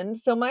happened?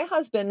 So my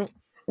husband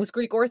was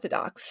Greek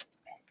Orthodox,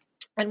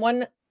 and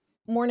one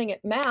morning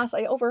at Mass,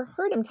 I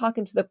overheard him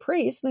talking to the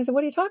priest, and I said,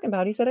 "What are you talking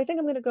about?" He said, "I think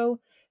I'm going to go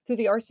through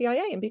the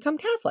RCIA and become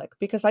Catholic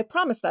because I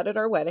promised that at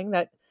our wedding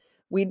that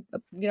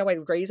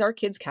I'd raise our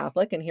kids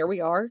Catholic, and here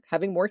we are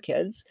having more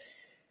kids."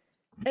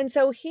 And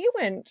so he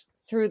went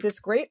through this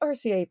great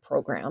RCIA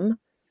program.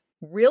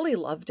 Really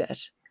loved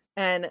it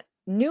and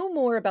knew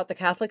more about the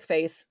Catholic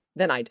faith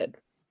than I did,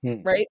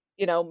 right?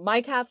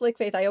 My Catholic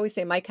faith, I always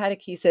say my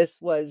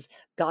catechesis was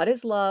God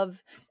is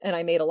love. And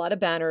I made a lot of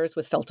banners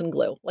with felt and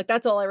glue.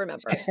 That's all I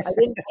remember. I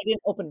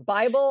didn't open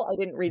Bible. I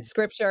didn't read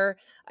scripture.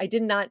 I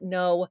did not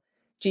know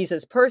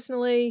Jesus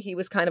personally. He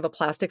was kind of a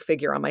plastic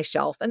figure on my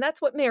shelf. And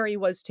that's what Mary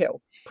was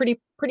too. Pretty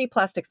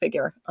plastic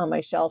figure on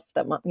my shelf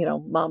that,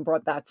 mom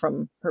brought back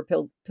from her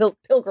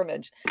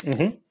pilgrimage.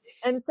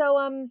 And so,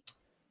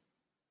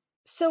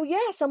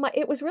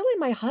 it was really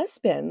my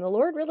husband. The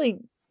Lord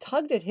really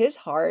tugged at his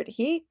heart.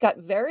 He got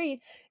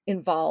very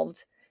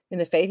involved in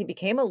the faith. He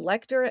became a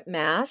lector at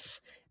Mass,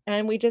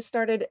 and we just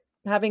started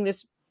having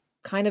this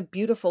kind of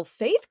beautiful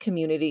faith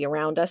community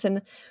around us.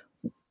 And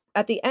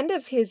at the end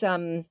of his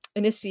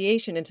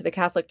initiation into the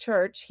Catholic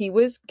Church, he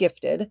was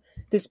gifted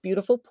this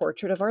beautiful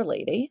portrait of Our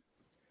Lady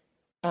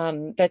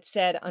that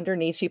said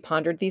underneath, she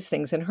pondered these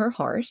things in her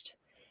heart.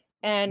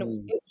 And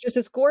it was just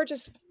this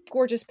gorgeous,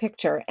 gorgeous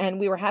picture. And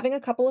we were having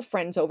a couple of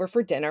friends over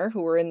for dinner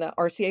who were in the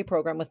RCA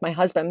program with my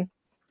husband.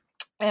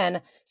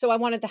 And so I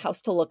wanted the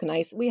house to look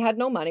nice. We had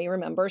no money,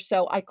 remember?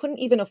 So I couldn't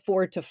even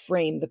afford to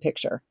frame the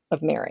picture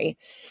of Mary.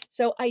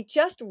 So I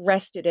just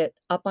rested it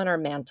up on our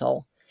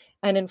mantle.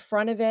 And in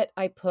front of it,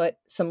 I put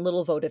some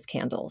little votive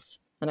candles.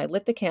 And I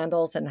lit the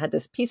candles and had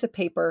this piece of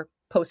paper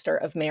poster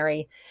of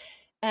Mary.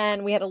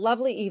 And we had a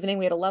lovely evening.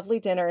 We had a lovely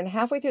dinner. And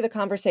halfway through the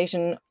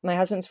conversation, my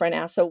husband's friend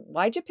asked, "So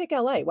why'd you pick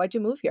LA? Why'd you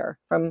move here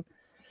from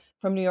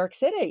New York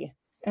City?"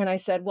 And I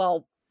said,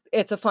 "Well,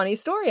 it's a funny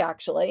story,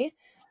 actually."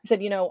 I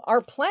said,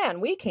 our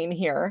plan, we came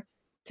here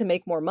to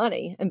make more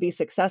money and be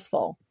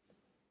successful.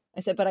 I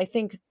said, but I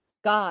think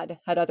God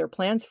had other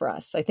plans for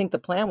us. I think the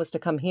plan was to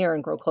come here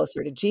and grow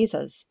closer to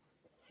Jesus.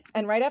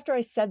 And right after I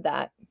said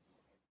that,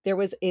 there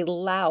was a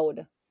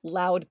loud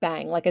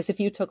bang, like as if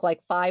you took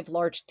like 5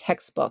 large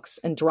textbooks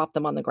and dropped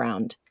them on the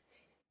ground.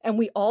 And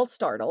we all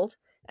startled.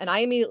 And I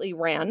immediately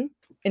ran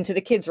into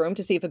the kids' room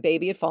to see if a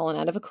baby had fallen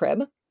out of a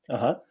crib.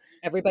 Uh-huh.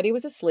 Everybody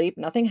was asleep.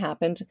 Nothing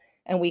happened.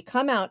 And we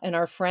come out and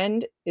our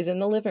friend is in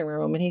the living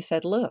room and he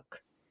said,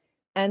 "Look."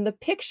 And the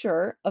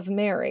picture of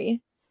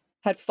Mary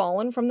had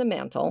fallen from the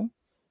mantle,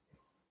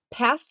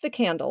 past the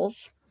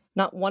candles.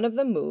 Not one of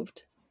them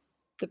moved.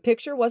 The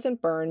picture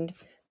wasn't burned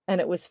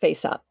and it was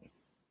face up.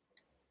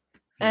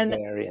 And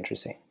very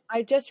interesting.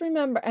 I just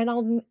remember, and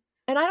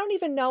I don't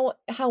even know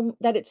how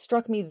that it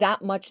struck me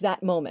that much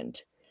that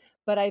moment,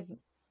 but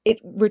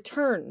it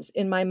returns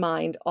in my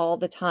mind all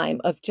the time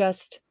of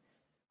just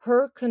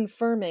her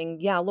confirming,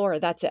 "Yeah, Laura,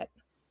 that's it.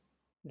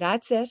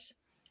 That's it.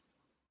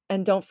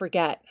 And don't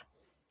forget."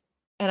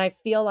 And I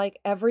feel like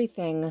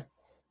everything,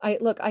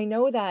 I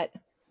know that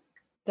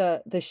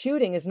the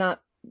shooting is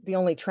not the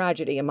only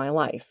tragedy in my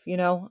life,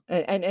 and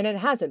it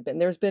hasn't been.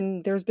 There's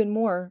been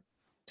more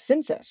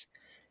since it.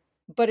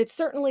 But it's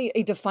certainly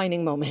a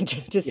defining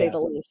moment, to say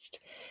the least.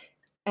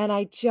 And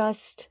I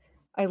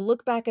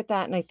look back at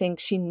that and I think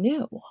she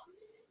knew.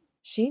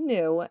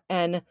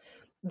 And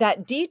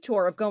that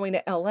detour of going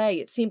to LA,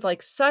 it seemed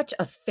like such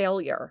a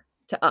failure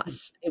to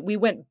us. We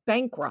went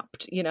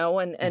bankrupt,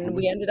 and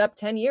we ended up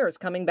 10 years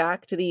coming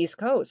back to the East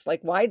Coast. Like,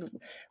 why?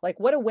 Like,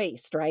 what a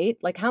waste, right?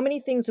 Like, how many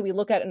things do we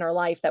look at in our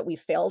life that we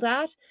failed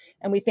at?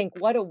 And we think,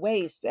 what a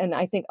waste. And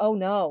I think, oh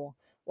no,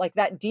 like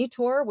that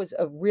detour was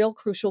a real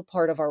crucial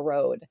part of our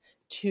road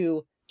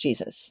to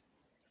Jesus.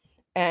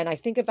 And I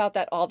think about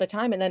that all the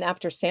time. And then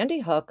after Sandy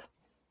Hook,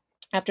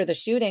 after the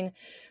shooting,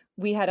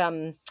 we had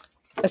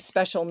a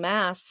special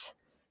mass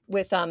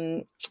with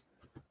a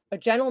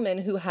gentleman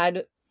who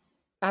had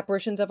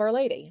apparitions of Our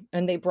Lady,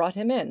 and they brought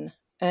him in.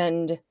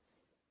 And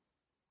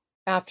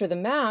after the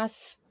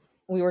mass,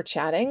 we were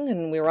chatting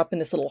and we were up in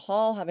this little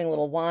hall having a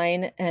little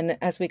wine. And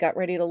as we got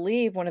ready to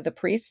leave, one of the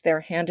priests there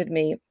handed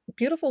me a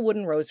beautiful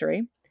wooden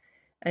rosary.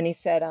 And he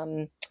said,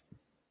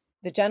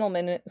 the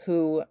gentleman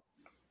who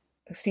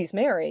sees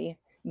Mary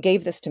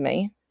gave this to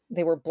me.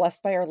 They were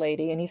blessed by Our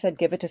Lady. And he said,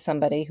 give it to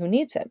somebody who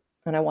needs it.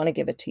 And I want to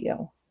give it to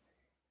you.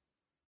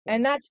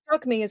 And that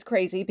struck me as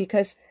crazy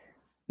because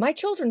my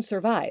children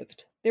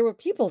survived. There were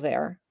people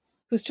there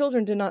whose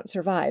children did not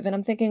survive. And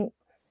I'm thinking,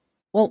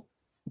 well,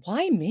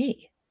 why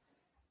me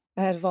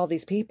out of all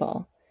these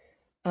people?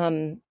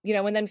 And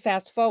then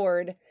fast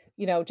forward,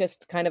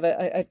 just kind of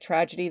a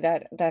tragedy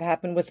that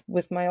happened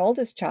with my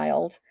oldest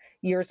child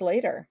years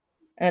later.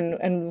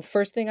 And the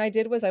first thing I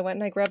did was I went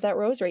and I grabbed that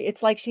rosary.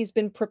 It's like she's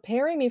been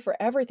preparing me for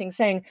everything,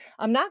 saying,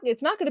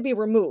 it's not going to be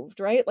removed,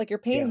 right? Like your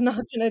pain's not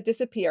going to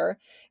disappear.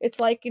 It's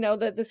like,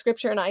 the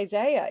scripture in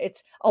Isaiah,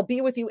 it's, I'll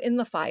be with you in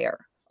the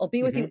fire. I'll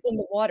be with you in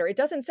the water. It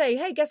doesn't say,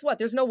 hey, guess what?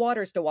 There's no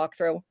waters to walk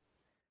through.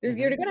 You're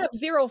going to have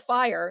zero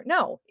fire.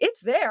 No,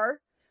 it's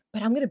there,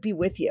 but I'm going to be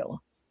with you.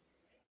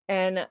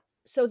 And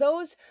so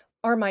those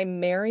are my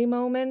Mary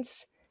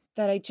moments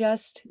that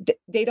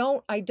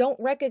I don't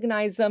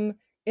recognize them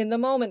in the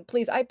moment.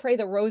 Please, I pray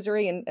the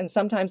rosary and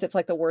sometimes it's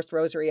like the worst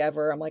rosary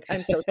ever. I'm like,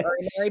 I'm so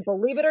sorry, Mary,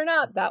 believe it or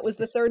not, that was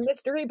the third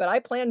mystery, but I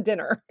planned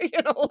dinner,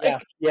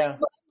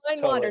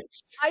 wanders.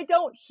 I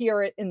don't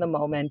hear it in the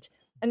moment.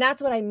 And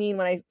that's what I mean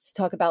when I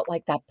talk about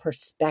like that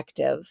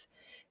perspective,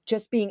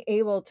 just being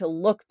able to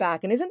look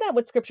back. And isn't that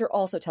what scripture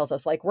also tells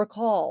us? Like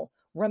recall,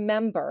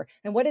 remember.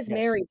 And what does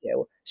Mary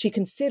do? She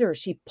considers,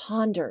 she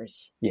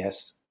ponders.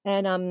 Yes.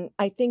 And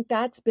I think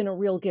that's been a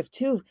real gift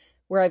too,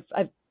 where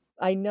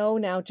I know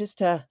now just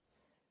to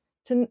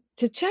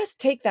just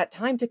take that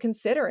time to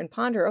consider and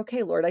ponder,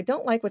 okay, Lord, I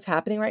don't like what's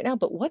happening right now,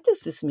 but what does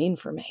this mean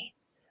for me?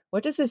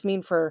 What does this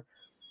mean for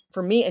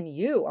me and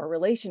you, our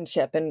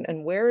relationship,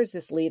 and where is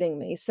this leading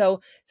me?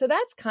 So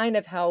that's kind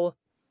of how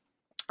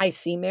I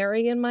see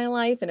Mary in my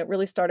life. And it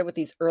really started with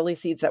these early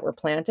seeds that were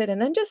planted.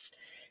 And then just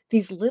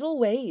these little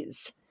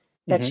ways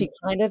that she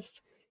kind of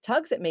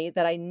tugs at me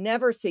that I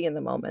never see in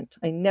the moment.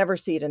 I never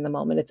see it in the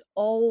moment. It's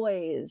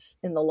always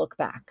in the look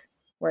back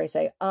where I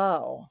say,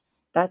 oh,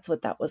 that's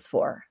what that was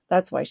for.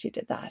 That's why she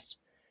did that.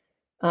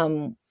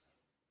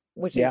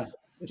 Which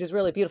is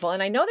really beautiful.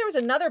 And I know there was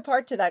another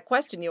part to that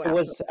question you asked. It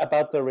was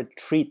about the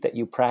retreat that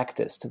you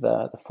practiced,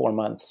 the 4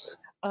 months.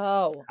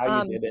 Oh,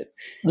 how you did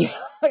it.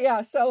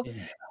 Yeah. So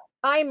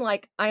I'm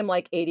like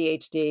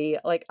ADHD.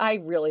 Like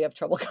I really have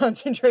trouble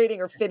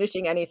concentrating or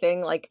finishing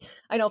anything. Like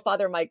I know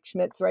Father Mike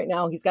Schmitz right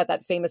now, he's got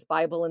that famous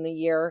Bible in the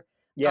year.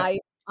 Yeah.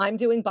 I'm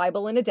doing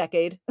Bible in a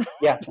decade.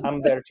 Yeah,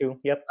 I'm there too.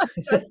 Yep.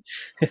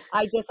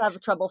 I just have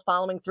trouble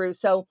following through.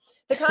 So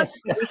the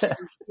consecration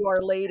to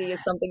Our Lady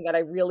is something that I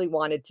really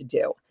wanted to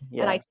do.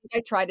 Yeah. And I think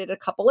I tried it a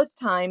couple of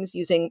times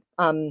using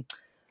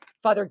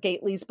Father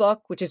Gately's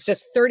book, which is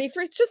just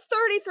 33. It's just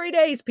 33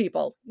 days,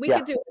 people. We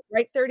could do this,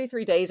 right?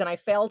 33 days. And I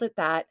failed at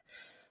that.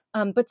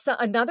 But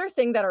another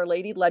thing that Our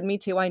Lady led me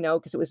to, I know,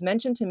 because it was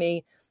mentioned to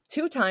me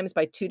 2 times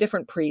by 2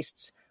 different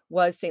priests,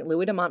 was St.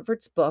 Louis de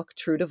Montfort's book,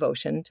 True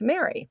Devotion to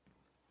Mary.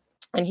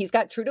 And he's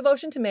got True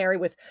Devotion to Mary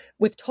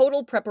with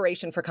total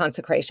preparation for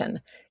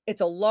consecration. It's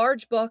a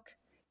large book.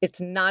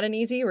 It's not an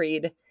easy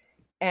read.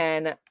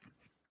 And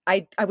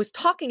I was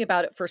talking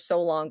about it for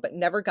so long, but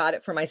never got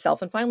it for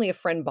myself. And finally, a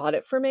friend bought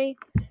it for me.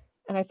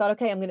 And I thought,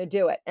 okay, I'm going to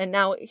do it. And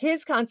now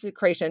his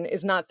consecration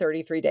is not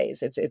 33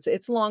 days.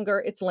 It's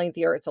longer. It's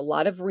lengthier. It's a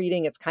lot of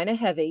reading. It's kind of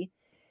heavy.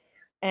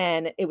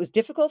 And it was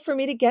difficult for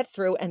me to get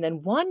through. And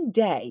then one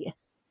day,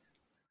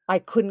 I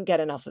couldn't get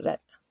enough of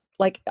it.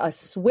 Like a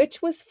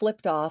switch was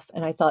flipped off.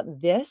 And I thought,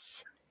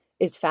 this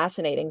is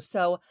fascinating.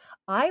 So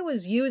I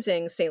was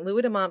using St.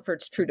 Louis de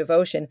Montfort's True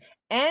Devotion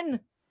and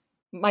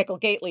Michael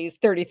Gately's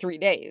 33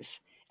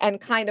 days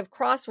and kind of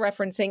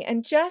cross-referencing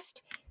and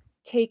just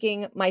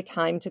taking my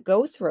time to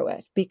go through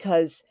it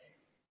because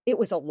it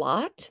was a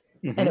lot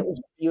and it was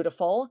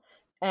beautiful.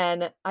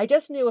 And I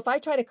just knew if I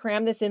try to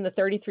cram this in the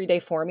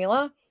 33-day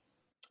formula,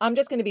 I'm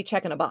just going to be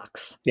checking a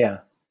box. Yeah.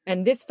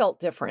 And this felt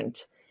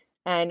different.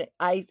 And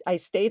I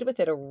stayed with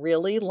it a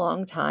really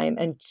long time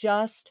and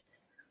just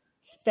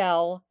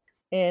fell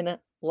in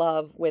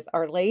love with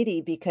Our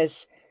Lady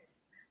because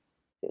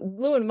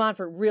Louis de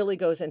Montfort really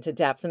goes into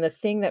depth. And the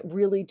thing that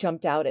really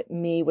jumped out at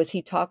me was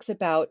he talks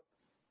about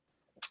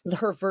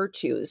her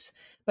virtues,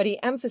 but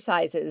he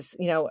emphasizes,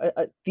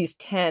 these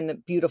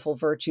 10 beautiful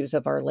virtues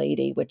of Our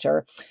Lady, which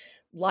are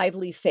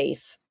lively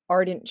faith,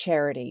 ardent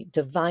charity,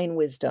 divine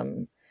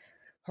wisdom,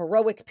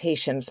 heroic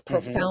patience,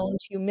 profound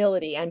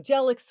humility,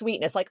 angelic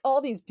sweetness, like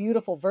all these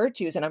beautiful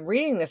virtues. And I'm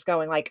reading this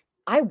going like,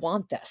 I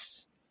want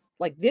this.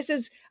 Like,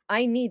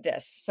 I need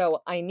this.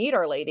 So I need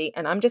Our Lady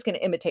and I'm just going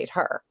to imitate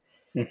her.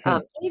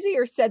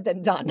 Easier said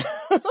than done.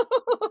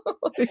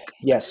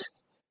 Yes.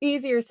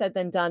 Easier said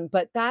than done.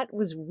 But that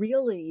was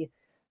really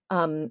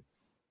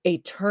a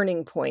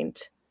turning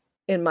point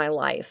in my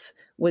life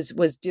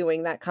was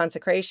doing that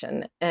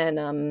consecration.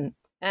 And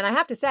I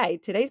have to say,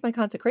 today's my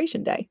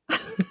consecration day.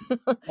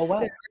 Oh,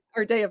 wow.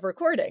 Our day of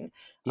recording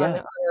on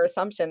our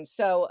Assumption.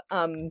 So,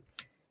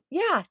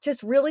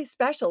 just really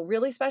special,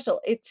 really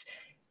special.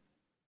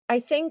 I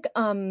think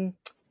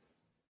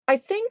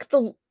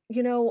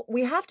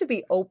we have to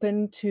be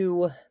open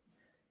to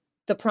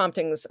the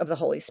promptings of the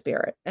Holy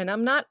Spirit. And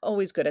I'm not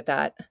always good at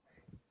that.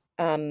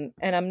 And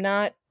I'm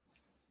not,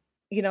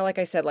 like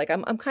I said, like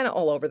I'm kind of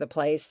all over the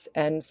place.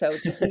 And so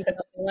to do something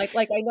like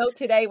I know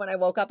today when I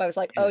woke up, I was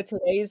like, oh,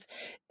 today's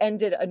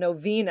ended a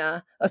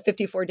novena, a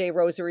 54-day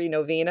rosary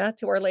novena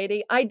to Our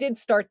Lady. I did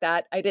start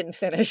that. I didn't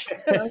finish.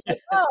 And I was like,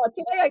 oh,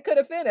 today I could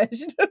have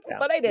finished,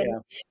 but I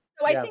didn't.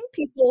 So I think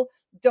people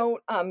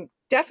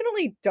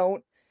definitely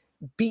don't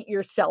beat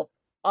yourself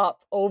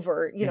up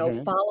over,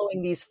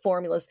 following these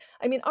formulas.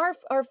 I mean,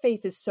 our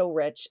faith is so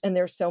rich and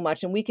there's so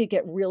much, and we could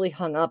get really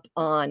hung up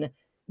on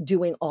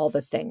doing all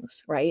the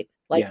things, right?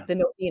 Like the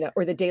novena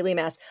or the daily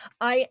mass.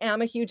 I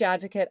am a huge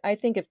advocate. I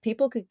think if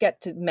people could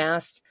get to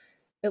mass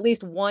at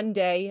least one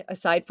day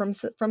aside from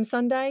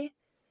Sunday,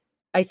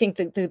 I think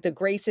the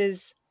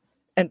graces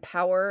and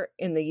power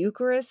in the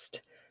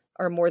Eucharist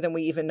are more than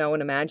we even know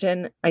and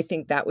imagine. I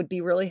think that would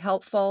be really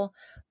helpful.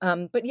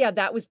 But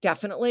that was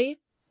definitely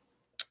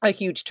a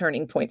huge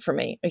turning point for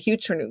me,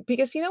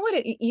 because you know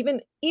what,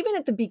 even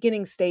at the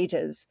beginning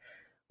stages,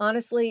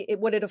 honestly,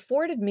 what it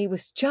afforded me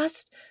was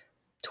just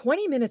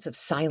 20 minutes of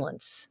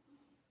silence.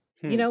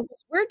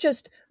 We're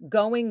just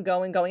going.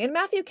 And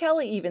Matthew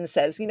Kelly even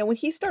says, when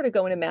he started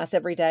going to mass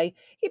every day,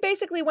 he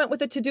basically went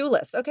with a to-do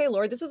list. Okay,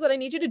 Lord, this is what I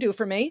need you to do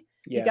for me.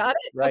 You got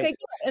it? Right. Okay,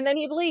 good. And then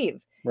he'd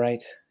leave.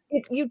 Right.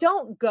 You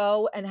don't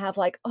go and have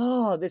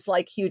this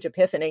huge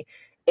epiphany.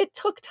 It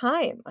took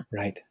time.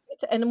 Right.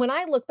 And when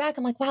I look back,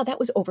 I'm like, wow, that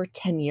was over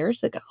 10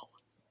 years ago.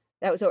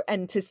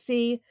 And to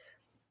see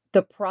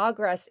the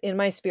progress in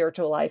my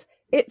spiritual life,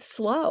 it's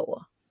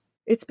slow.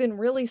 It's been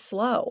really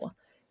slow.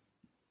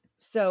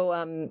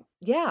 So,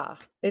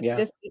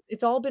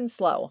 it's all been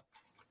slow.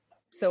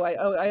 So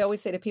I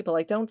always say to people,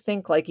 don't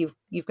think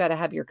you've got to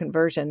have your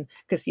conversion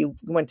because you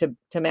went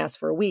to mass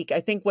for a week.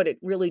 I think what it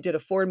really did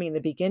afford me in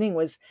the beginning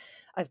was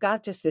I've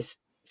got just this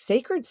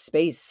sacred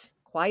space,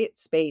 quiet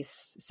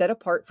space set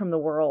apart from the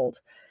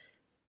world.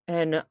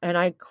 And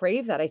I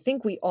crave that. I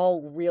think we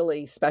all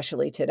really,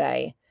 especially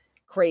today,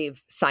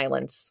 crave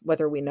silence,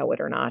 whether we know it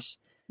or not.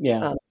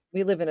 Yeah.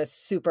 We live in a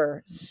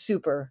super,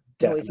 super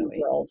noisy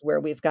world where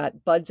we've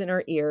got buds in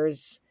our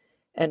ears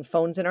and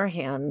phones in our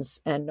hands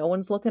and no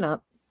one's looking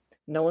up.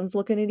 No one's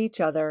looking at each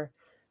other.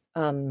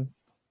 And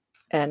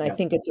I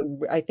think it's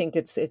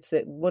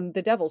one of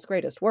the devil's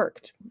greatest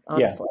work,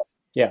 honestly.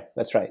 Yeah,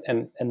 that's right.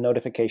 And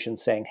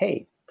notifications saying,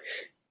 hey,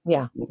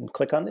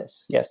 click on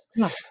this. Yes.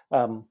 Yeah.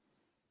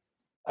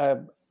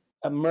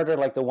 a murder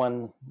like the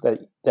one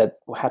that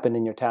happened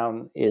in your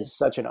town is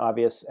such an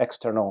obvious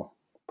external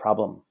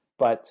problem,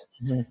 but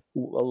a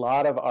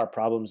lot of our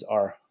problems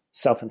are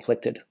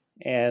self-inflicted.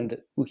 And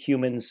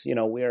humans,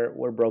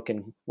 we're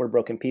broken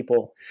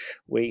people.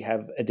 We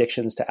have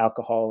addictions to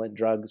alcohol and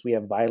drugs. We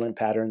have violent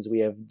patterns. We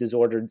have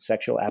disordered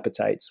sexual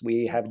appetites.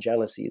 We have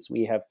jealousies.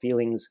 We have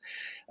feelings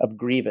of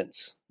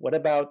grievance. What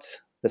about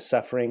the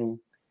suffering?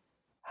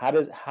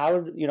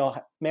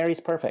 Mary's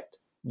perfect.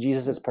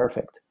 Jesus is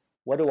perfect.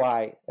 What do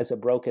I, as a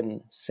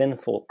broken,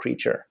 sinful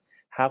creature,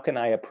 how can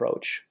I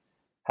approach,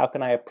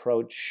 a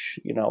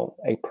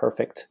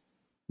perfect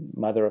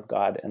Mother of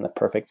God and the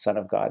perfect Son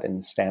of God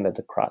and stand at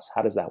the cross?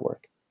 How does that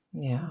work?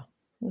 Yeah,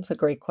 that's a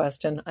great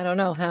question. I don't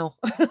know how.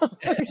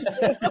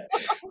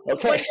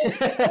 Okay.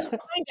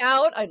 Find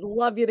out. I'd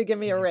love you to give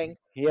me a ring.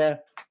 Yeah.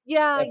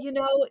 Yeah,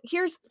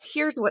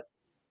 here's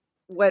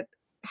what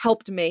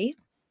helped me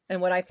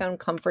and what I found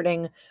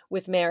comforting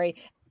with Mary.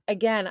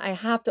 Again, I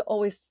have to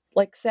always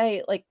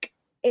say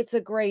it's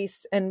a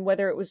grace, and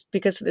whether it was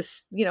because of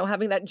this,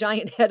 having that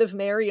giant head of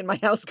Mary in my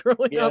house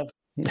growing up,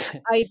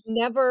 I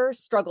never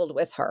struggled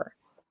with her.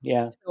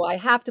 Yeah. So I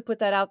have to put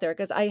that out there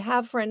because I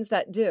have friends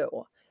that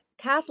do,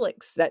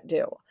 Catholics that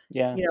do.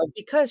 Yeah.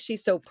 Because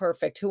she's so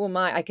perfect. Who am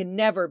I? I can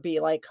never be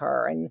like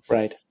her. And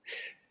right.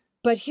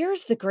 But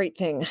here's the great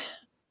thing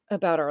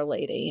about Our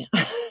Lady.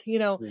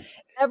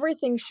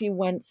 Everything she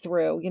went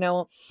through.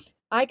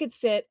 I could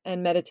sit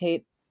and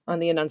meditate on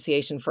the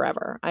Annunciation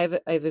forever. I have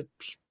a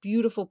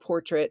beautiful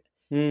portrait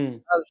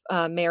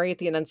of Mary at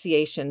the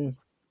Annunciation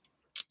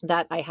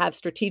that I have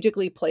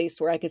strategically placed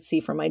where I could see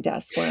from my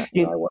desk where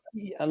I work.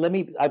 Let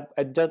me.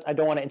 I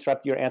don't want to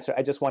interrupt your answer.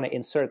 I just want to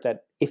insert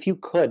that if you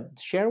could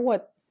share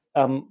what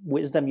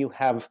wisdom you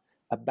have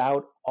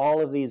about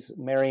all of these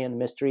Marian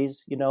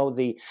mysteries.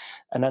 The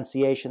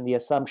Annunciation, the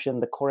Assumption,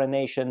 the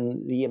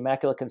Coronation, the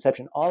Immaculate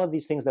Conception. All of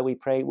these things that we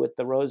pray with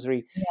the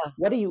Rosary. Yeah.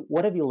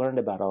 What have you learned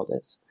about all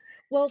this?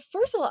 Well,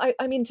 first of all,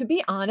 I mean, to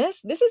be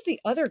honest, this is the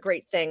other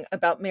great thing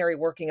about Mary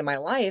working in my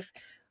life.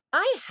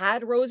 I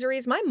had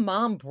rosaries. My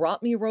mom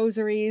brought me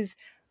rosaries.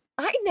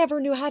 I never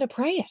knew how to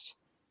pray it.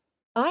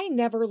 I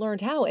never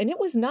learned how. And it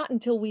was not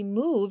until we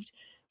moved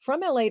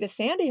from LA to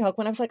Sandy Hook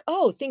when I was like,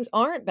 oh, things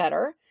aren't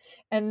better.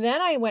 And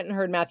then I went and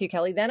heard Matthew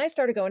Kelly. Then I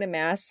started going to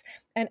Mass.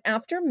 And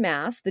after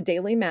Mass, the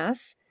daily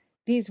Mass,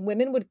 these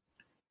women would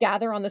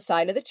gather on the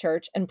side of the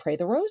church and pray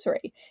the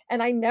rosary.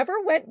 And I never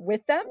went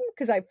with them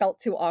because I felt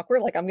too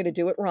awkward, like I'm going to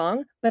do it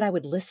wrong. But I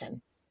would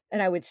listen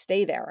and I would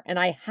stay there. And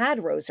I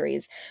had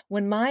rosaries.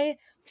 When my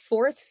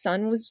fourth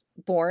son was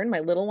born, my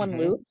little one,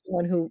 Luke, the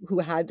one who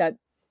had that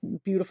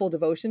beautiful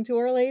devotion to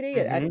Our Lady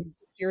at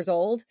 6 years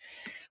old.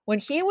 When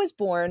he was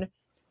born,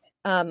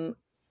 I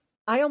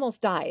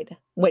almost died.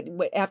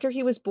 After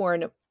he was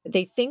born,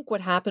 they think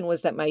what happened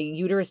was that my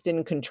uterus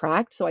didn't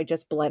contract, so I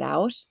just bled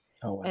out.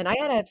 Oh, wow. And I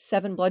had to have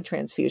 7 blood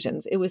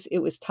transfusions. It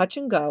was touch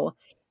and go.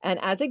 And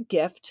as a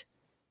gift,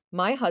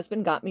 my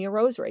husband got me a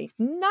rosary.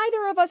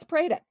 Neither of us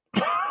prayed it.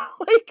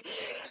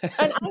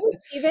 And I was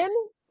even...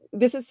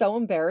 This is so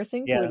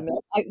embarrassing to admit.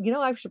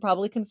 I should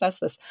probably confess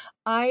this.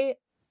 I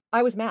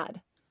was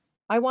mad.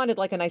 I wanted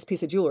a nice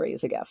piece of jewelry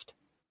as a gift.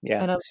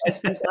 Yeah. And I was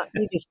like, you got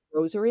me this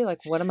rosary?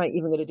 What am I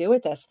even going to do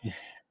with this?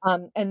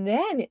 And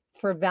then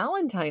for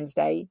Valentine's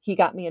Day, he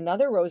got me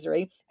another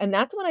rosary. And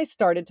that's when I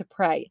started to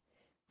pray.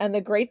 And the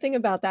great thing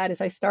about that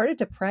is I started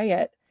to pray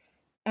it.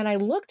 And I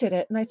looked at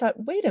it and I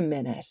thought, wait a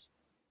minute.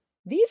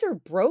 These are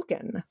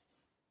broken.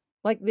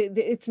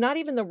 It's not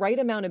even the right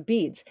amount of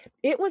beads.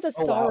 It was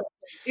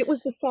It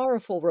was the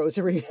sorrowful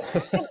rosary. And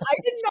I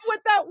didn't know what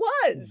that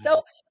was.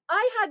 So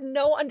I had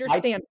no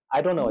understanding.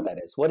 I don't know what that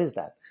is. What is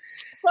that?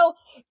 So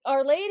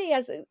Our Lady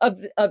has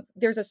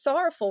there's a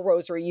sorrowful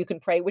rosary you can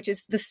pray, which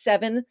is the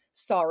 7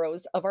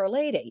 sorrows of Our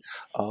Lady.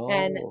 Oh.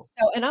 And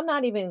I'm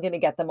not even going to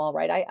get them all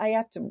right. I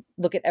have to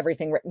look at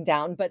everything written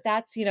down, but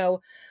that's,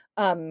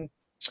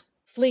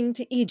 fleeing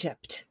to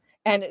Egypt.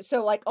 And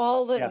so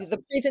all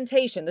the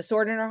presentation, the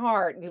sword in her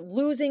heart,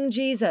 losing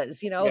Jesus,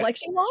 she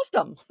lost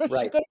him. Right.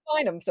 She couldn't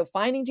find him. So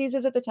finding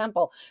Jesus at the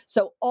temple.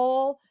 So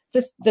all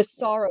the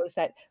sorrows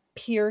that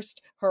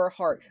pierced her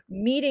heart,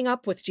 meeting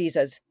up with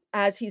Jesus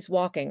as he's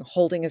walking,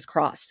 holding his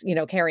cross,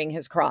 carrying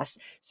his cross.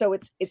 So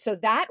so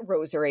that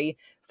rosary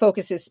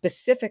focuses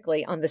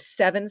specifically on the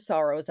 7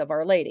 sorrows of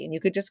Our Lady. And you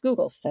could just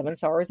Google 7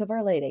 sorrows of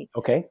Our Lady.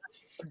 Okay.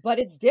 But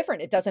it's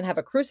different. It doesn't have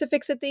a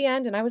crucifix at the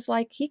end. And I was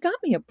like, he got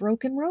me a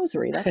broken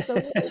rosary. That's so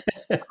weird.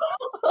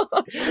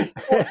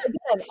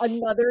 Again,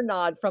 another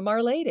nod from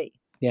Our Lady.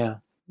 Yeah.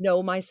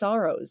 Know my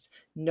sorrows.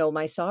 Know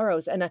my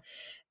sorrows. And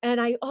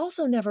I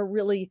also never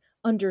really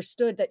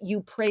understood that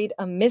you prayed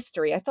a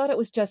mystery. I thought it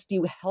was just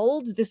you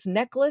held this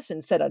necklace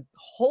and said a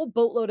whole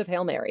boatload of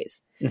Hail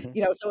Marys.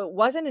 So it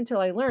wasn't until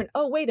I learned,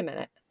 oh, wait a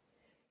minute.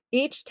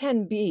 Each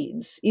 10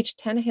 beads, each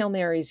 10 Hail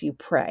Marys you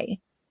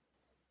pray,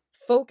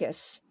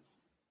 focus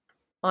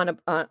on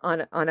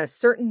a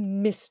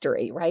certain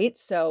mystery, right?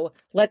 So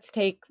let's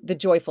take the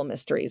joyful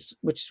mysteries,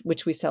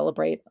 which we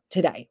celebrate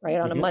today, right?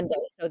 On a Monday.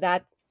 So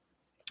that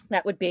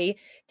would be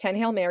 10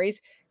 Hail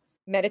Marys.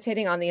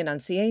 meditating on the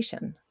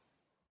Annunciation.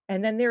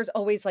 And then there's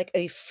always like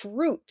a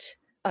fruit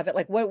of it.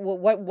 Like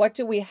what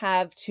do we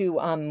have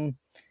to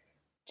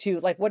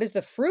like, what is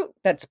the fruit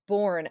that's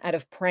born out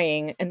of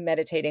praying and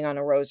meditating on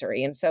a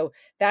rosary? And so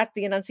that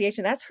the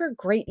Annunciation, that's her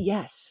great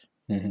yes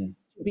to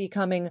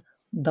becoming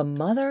the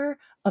mother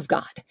of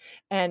God.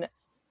 And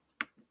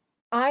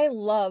I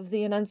love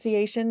the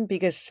Annunciation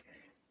because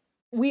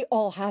we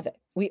all have it.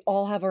 We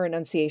all have our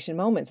Annunciation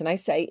moments. And I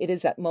say it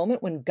is that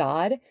moment when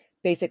God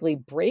basically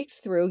breaks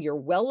through your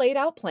well laid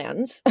out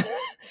plans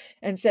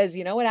and says,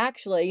 you know what,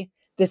 actually,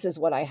 this is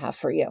what I have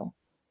for you.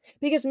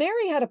 Because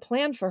Mary had a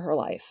plan for her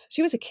life.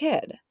 She was a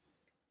kid.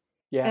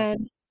 Yeah.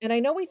 And I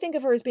know we think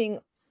of her as being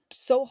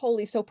so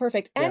holy, so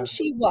perfect. And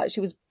she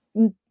was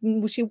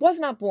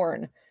not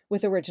born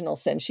with original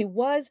sin. She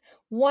was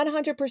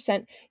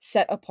 100%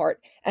 set apart.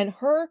 And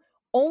her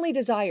only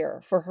desire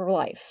for her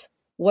life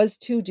was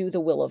to do the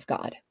will of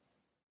God.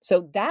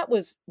 So that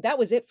was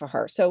it for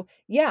her. So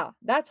yeah,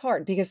 that's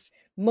hard because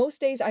most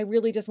days I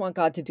really just want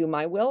God to do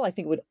my will. I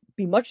think it would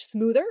be much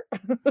smoother.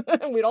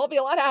 We'd all be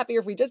a lot happier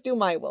if we just do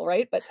my will,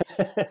 right? But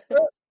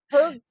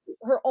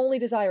her only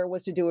desire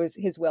was to do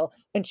his will.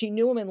 And she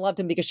knew him and loved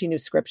him because she knew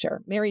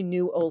scripture. Mary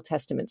knew Old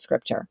Testament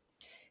scripture.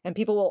 And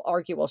people will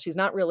argue, well, she's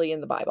not really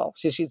in the Bible.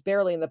 She's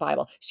barely in the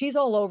Bible. She's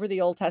all over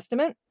the Old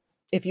Testament,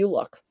 if you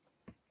look.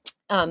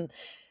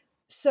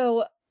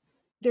 So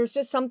there's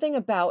just something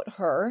about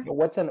her.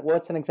 What's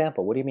an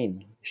example? What do you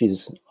mean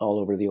she's all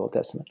over the Old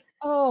Testament?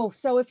 Oh,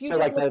 so if you So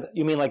just like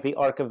you mean like the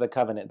Ark of the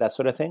Covenant, that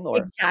sort of thing? Or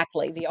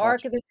exactly the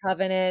Ark of the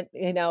Covenant,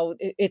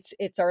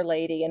 it's Our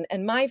Lady.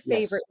 And my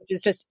favorite, which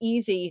is just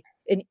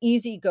an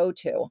easy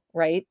go-to,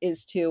 right,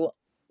 is to,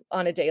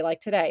 on a day like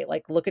today,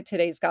 like look at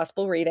today's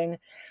gospel reading,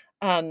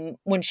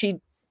 when she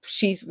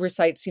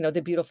recites,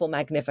 the beautiful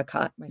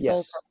Magnificat. My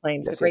soul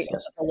proclaims the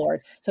greatness of the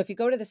Lord. So if you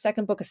go to the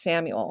second book of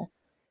Samuel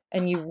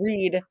and you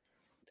read,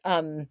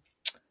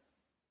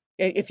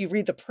 if you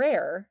read the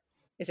prayer,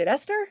 is it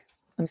Esther?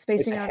 I'm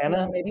spacing out.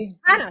 Hannah, maybe?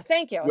 Hannah,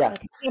 thank you. I was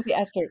like, it can't be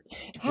Esther.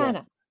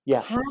 Hannah.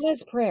 Yeah.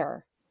 Hannah's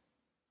prayer.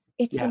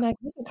 It's the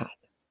Magnificat.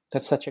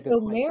 That's such a good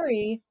point.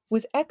 Mary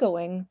was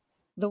echoing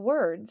the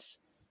words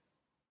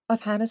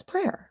of Hannah's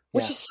prayer,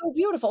 which is so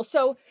beautiful.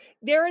 So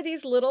there are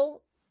these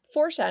little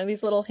foreshadowing,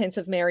 these little hints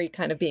of Mary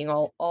kind of being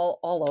all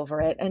over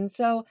it. And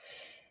so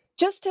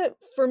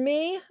for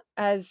me,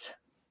 as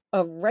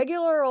a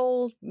regular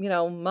old,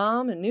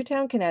 mom in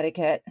Newtown,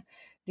 Connecticut,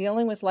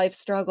 dealing with life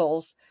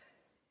struggles,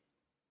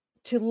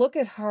 to look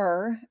at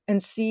her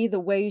and see the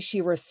way she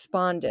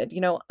responded.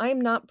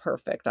 I'm not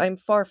perfect. I'm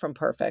far from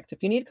perfect.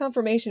 If you need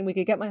confirmation, we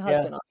could get my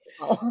husband on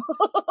the call.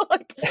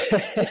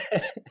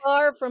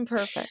 Far from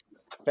perfect.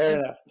 Fair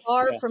enough.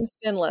 Far from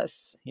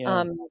sinless.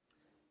 Yeah.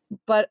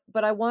 But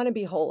I want to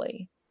be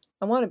holy.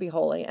 I want to be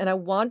holy, and I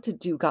want to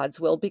do God's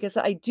will because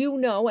I do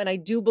know and I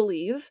do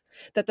believe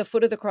that the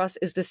foot of the cross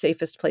is the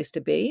safest place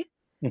to be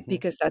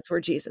because that's where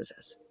Jesus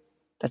is.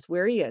 That's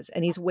where he is,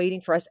 and he's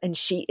waiting for us, and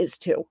she is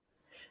too.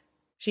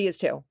 She is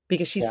too,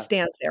 because she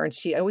stands there, and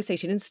I always say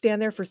she didn't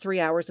stand there for 3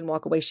 hours and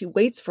walk away. She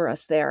waits for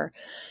us there.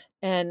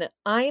 And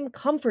I am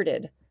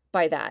comforted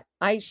by that.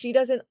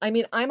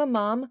 I'm a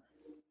mom.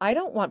 I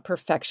don't want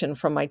perfection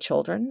from my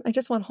children. I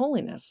just want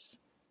holiness.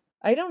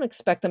 I don't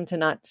expect them to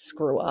not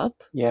screw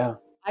up. Yeah.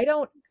 I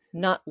don't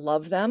not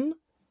love them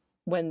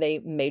when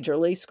they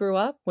majorly screw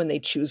up, when they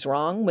choose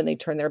wrong, when they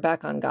turn their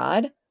back on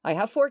God. I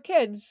have 4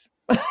 kids.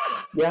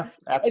 Yeah,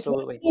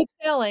 absolutely. It's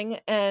failing,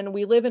 and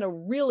we live in a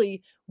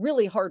really,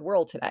 really hard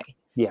world today.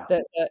 Yeah.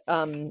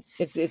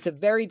 It's a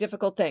very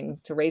difficult thing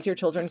to raise your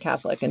children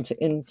Catholic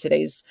in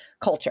today's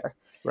culture.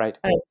 Right.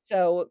 And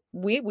so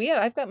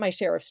I've got my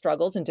share of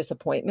struggles and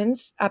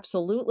disappointments.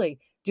 Absolutely.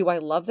 Do I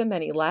love them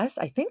any less?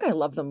 I think I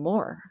love them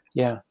more.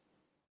 Yeah.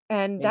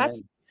 And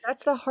that's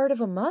the heart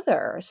of a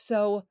mother.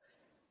 So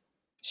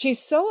she's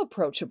so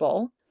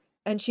approachable,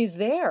 and she's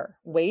there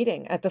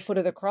waiting at the foot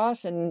of the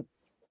cross. And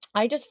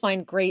I just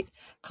find great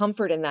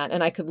comfort in that.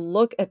 And I could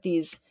look at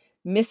these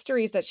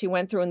mysteries that she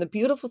went through. And the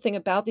beautiful thing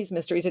about these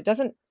mysteries, it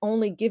doesn't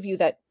only give you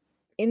that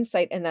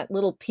insight and that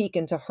little peek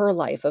into her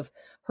life of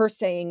her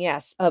saying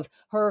yes, of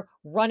her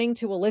running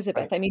to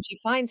Elizabeth. Right. I mean, she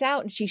finds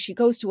out and she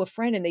goes to a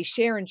friend and they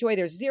share and joy.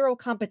 There's zero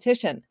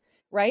competition,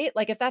 right?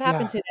 Like if that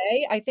happened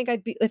today, I think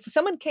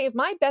if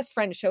my best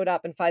friend showed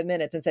up in 5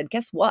 minutes and said,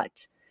 guess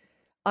what?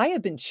 I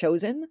have been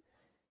chosen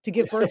to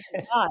give birth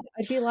to God.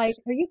 I'd be like,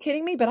 are you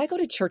kidding me? But I go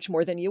to church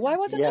more than you. Why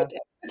wasn't I picked?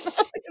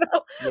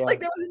 Like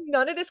there was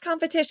none of this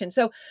competition.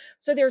 So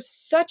there's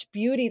such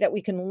beauty that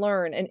we can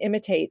learn and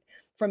imitate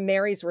from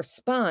Mary's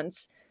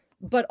response,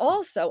 but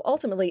also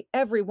ultimately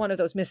every one of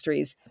those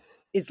mysteries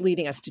is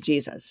leading us to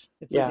Jesus.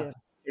 It's leading us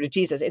to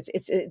Jesus.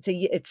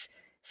 It's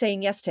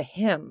saying yes to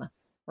him,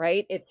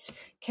 right? It's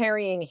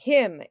carrying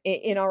him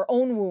in our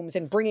own wombs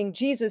and bringing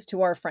Jesus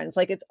to our friends.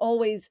 Like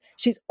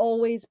she's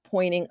always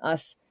pointing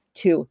us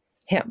to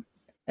him.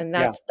 And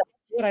that's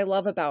what I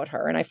love about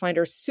her. And I find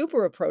her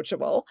super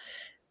approachable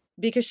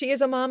because she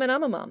is a mom and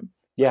I'm a mom.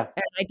 Yeah.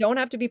 And I don't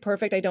have to be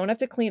perfect. I don't have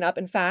to clean up.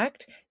 In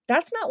fact,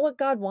 that's not what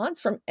God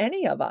wants from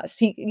any of us.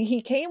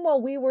 He came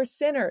while we were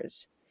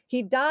sinners.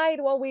 He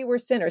died while we were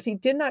sinners. He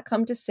did not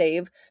come to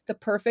save the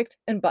perfect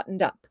and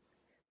buttoned up.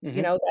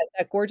 Mm-hmm.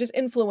 That gorgeous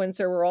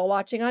influencer we're all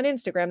watching on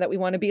Instagram that we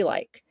want to be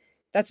like.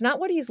 That's not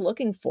what he's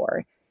looking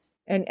for.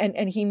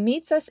 And he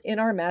meets us in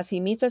our mess. He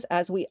meets us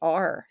as we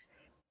are.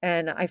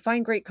 And I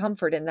find great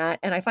comfort in that.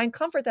 And I find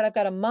comfort that I've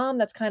got a mom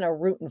that's kind of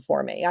rooting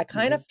for me. I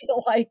kind of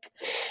feel like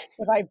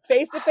if I'm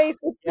face to face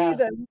with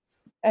Jesus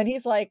and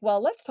he's like,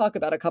 well, let's talk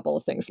about a couple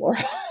of things,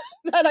 Laura.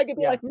 Then I could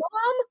be like,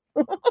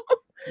 Mom,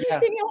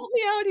 can you help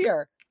me out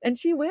here? And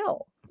she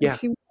will. Yeah.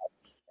 She will.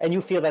 And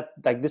you feel that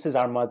like this is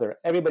our mother.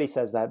 Everybody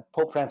says that.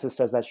 Pope Francis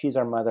says that she's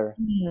our mother.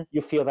 Mm-hmm.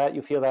 You feel that.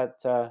 You feel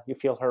that. You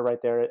feel her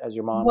right there as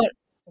your mom.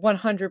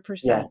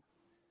 100%.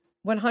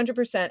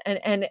 100%.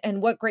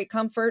 And what great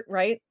comfort,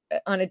 right?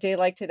 On a day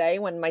like today,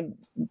 when my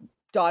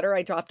daughter,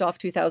 I dropped off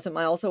 2,000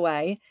 miles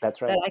away.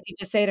 That's right. That I could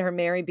just say to her,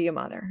 Mary, be a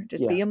mother.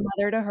 Just be a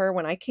mother to her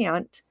when I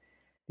can't.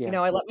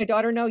 Yeah. I let my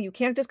daughter know you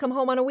can't just come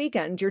home on a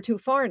weekend. You're too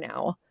far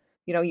now.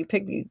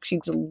 She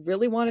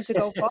really wanted to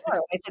go far.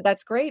 I said,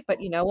 that's great.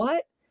 But you know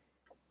what?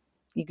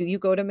 You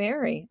go to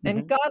Mary.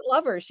 And God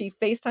love her. She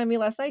FaceTimed me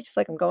last night. She's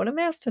like, I'm going to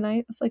mass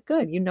tonight. I was like,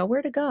 good. You know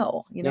where to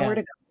go. You know where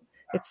to go.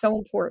 It's so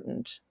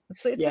important.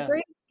 It's the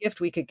greatest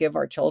gift we could give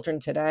our children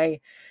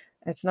today.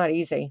 It's not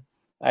easy.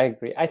 I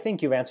agree. I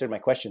think you've answered my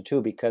question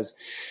too, because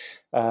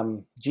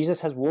Jesus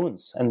has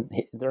wounds and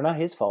they're not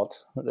his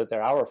fault, that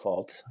they're our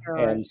fault.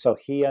 Yes. And so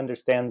he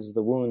understands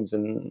the wounds,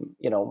 and,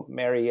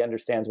 Mary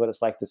understands what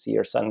it's like to see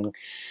her son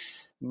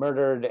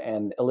murdered,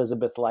 and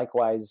Elizabeth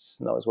likewise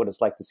knows what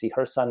it's like to see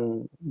her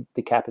son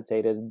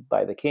decapitated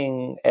by the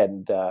king.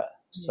 And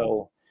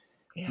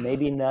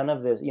maybe none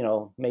of this,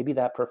 maybe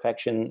that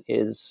perfection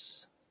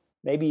is,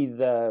 maybe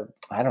the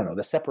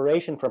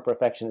separation from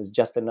perfection is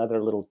just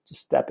another little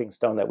stepping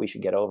stone that we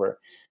should get over.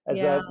 As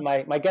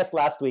my guest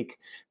last week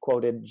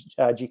quoted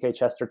G.K.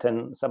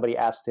 Chesterton. Somebody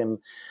asked him,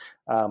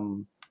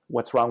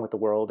 what's wrong with the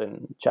world?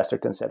 And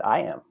Chesterton said,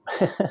 I am.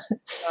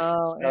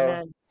 Oh,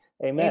 amen.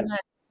 Amen.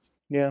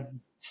 Yeah.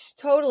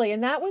 Totally.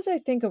 And that was, I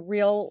think, a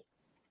real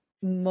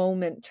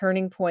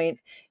turning point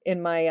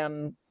in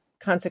my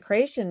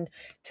consecration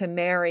to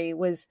Mary,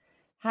 was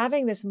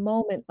having this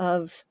moment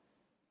of,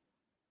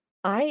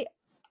 I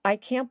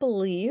can't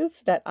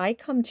believe that I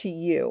come to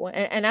you.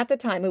 And at the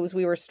time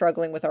we were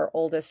struggling with our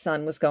oldest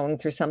son was going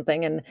through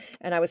something, and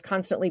I was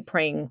constantly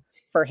praying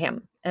for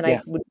him. And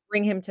I would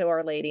bring him to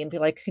Our Lady and be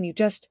like, can you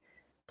just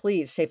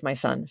please save my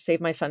son,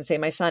 save my son, save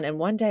my son. And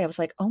one day I was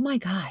like, oh my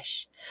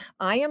gosh,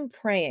 I am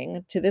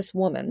praying to this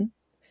woman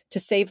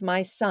to save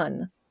my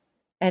son,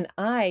 and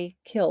I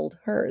killed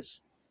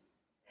hers.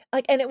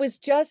 And it was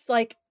just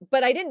like,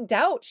 but I didn't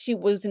doubt she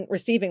wasn't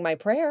receiving my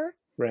prayer.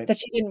 Right. That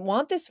she didn't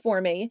want this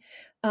for me.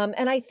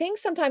 And I think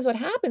sometimes what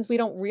happens, we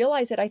don't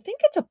realize it. I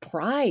think it's a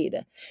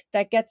pride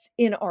that gets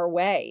in our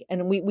way.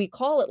 And we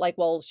call it like,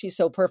 well, she's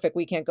so perfect,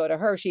 we can't go to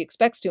her. She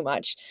expects too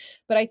much.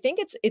 But I think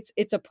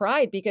it's a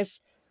pride,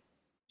 because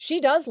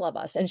she does love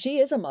us, and she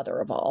is a mother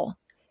of all.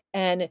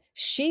 And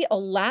she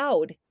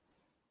allowed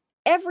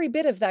every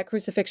bit of that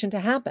crucifixion to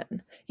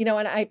happen.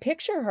 And I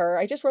picture her,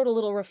 I just wrote a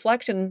little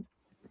reflection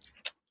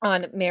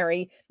on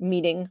Mary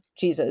meeting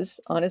Jesus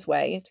on his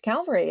way to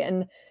Calvary.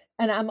 And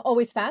I'm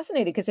always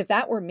fascinated, because if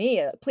that were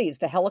me, please,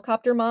 the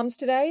helicopter moms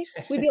today,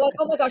 we'd be like,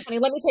 oh my gosh, honey,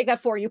 let me take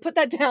that for you. Put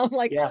that down. I'm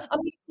going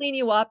to clean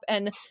you up.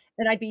 And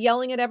I'd be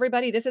yelling at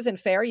everybody. This isn't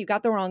fair. You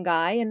got the wrong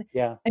guy. And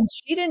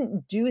she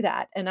didn't do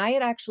that. And I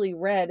had actually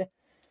read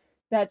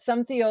that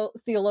some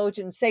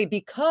theologians say,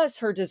 because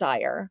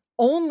her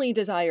only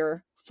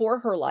desire for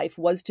her life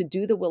was to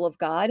do the will of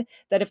God,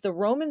 that if the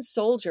Roman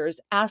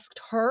soldiers asked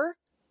her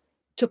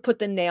to put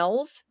the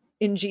nails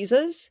in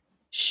Jesus,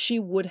 she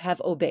would have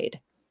obeyed.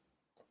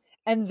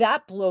 And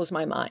that blows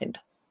my mind.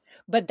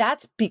 But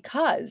that's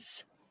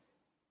because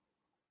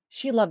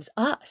she loves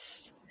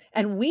us.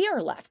 And we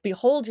are left.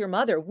 Behold your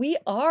mother. We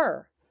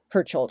are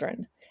her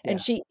children. And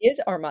she is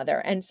our mother.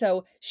 And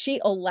so she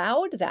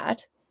allowed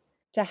that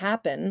to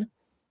happen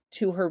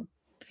to her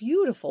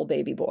beautiful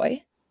baby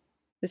boy.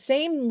 The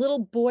same little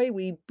boy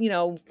we,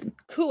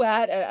 coo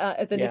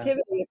at the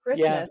Nativity at Christmas.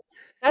 Yeah.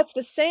 That's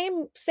the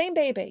same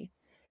baby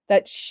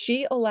that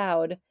she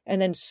allowed and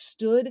then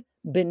stood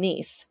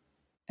beneath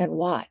and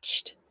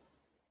watched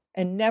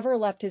and never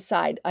left his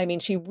side. I mean,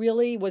 she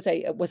really was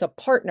a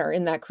partner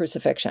in that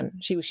crucifixion.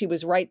 She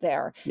was right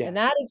there. Yeah. And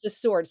that is the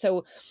sword.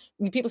 So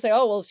people say,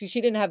 oh, well, she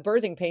didn't have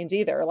birthing pains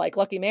either. Like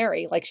Lucky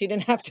Mary, like she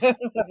didn't have to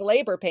have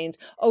labor pains.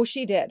 Oh,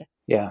 she did.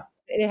 Yeah.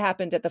 It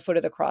happened at the foot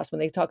of the cross when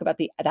they talk about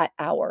that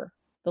hour,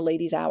 the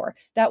lady's hour.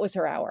 That was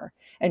her hour.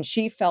 And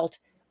she felt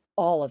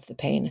all of the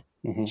pain.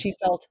 Mm-hmm. She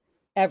felt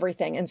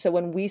everything. And so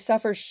when we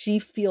suffer, she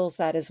feels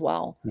that as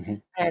well. Mm-hmm.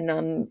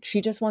 And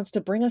she just wants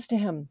to bring us to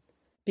him,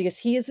 because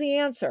he is the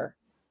answer.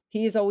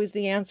 He is always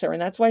the answer.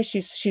 And that's why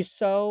she's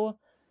so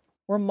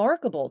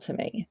remarkable to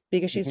me,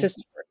 because she's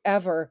just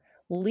forever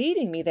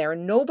leading me there.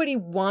 And nobody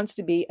wants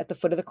to be at the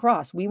foot of the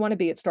cross. We want to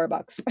be at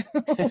Starbucks.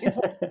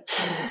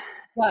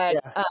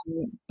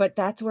 But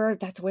that's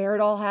where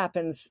it all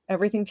happens.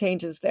 Everything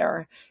changes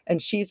there,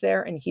 and she's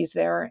there, and he's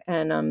there,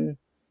 and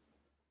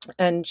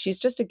she's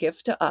just a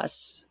gift to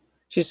us.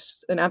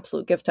 She's an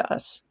absolute gift to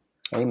us.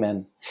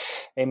 Amen.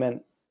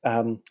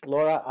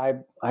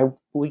 Laura,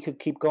 we could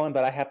keep going,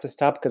 but I have to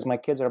stop because my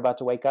kids are about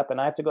to wake up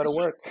and I have to go to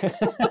work.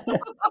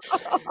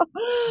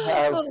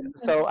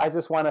 So I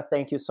just want to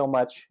thank you so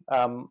much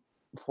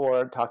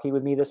for talking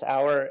with me this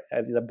hour.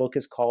 The book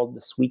is called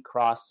The Sweet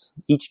Cross.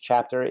 Each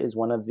chapter is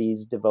one of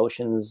these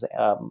devotions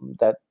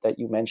that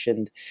you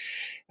mentioned,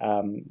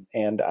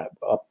 and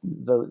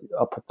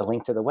I'll put the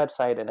link to the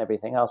website and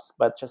everything else.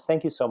 But just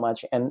thank you so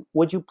much. And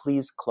would you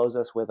please close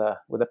us with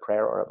a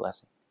prayer or a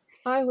blessing?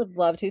 I would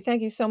love to.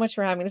 Thank you so much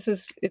for having me.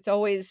 It's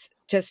always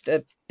just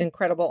an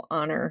incredible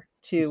honor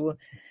to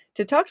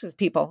talk to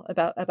people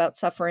about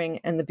suffering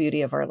and the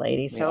beauty of Our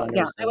Lady. So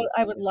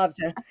I would love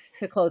to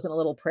close in a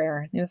little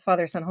prayer. In the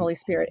Father, Son, Holy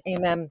Spirit.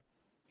 Amen.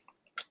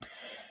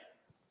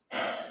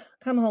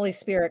 Come, Holy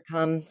Spirit,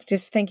 come.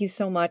 Just thank you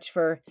so much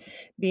for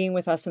being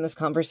with us in this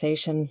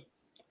conversation.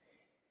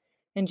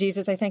 And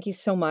Jesus, I thank you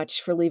so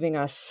much for leaving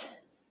us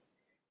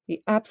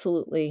the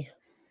absolutely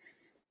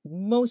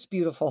most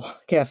beautiful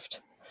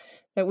gift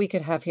that we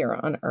could have here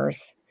on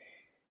earth.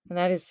 And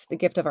that is the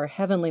gift of our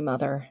Heavenly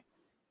Mother,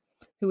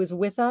 who is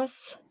with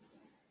us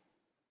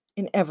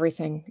in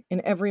everything,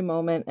 in every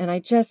moment. And I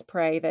just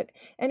pray that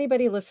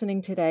anybody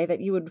listening today,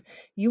 that you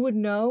would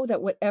know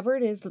that whatever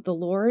it is that the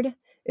Lord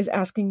is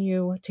asking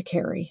you to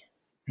carry,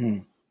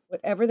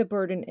 whatever the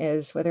burden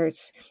is, whether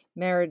it's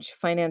marriage,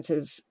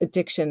 finances,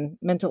 addiction,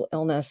 mental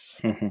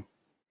illness,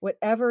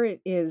 whatever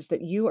it is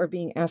that you are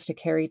being asked to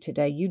carry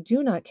today, you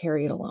do not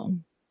carry it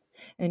alone.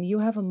 And you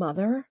have a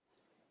mother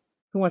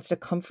who wants to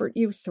comfort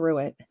you through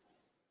it.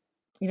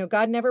 You know,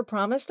 God never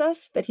promised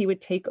us that he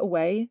would take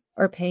away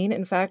our pain.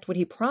 In fact, what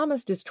he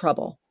promised is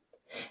trouble.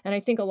 And I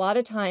think a lot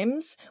of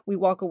times we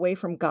walk away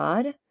from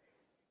God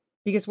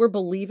because we're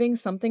believing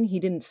something he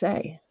didn't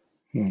say.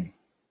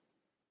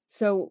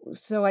 So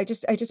I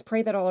just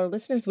pray that all our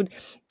listeners would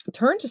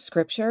turn to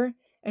Scripture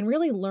and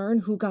really learn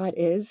who God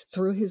is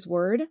through his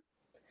word,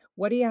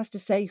 what he has to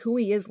say, who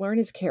he is, learn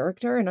his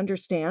character, and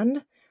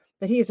understand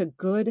that he is a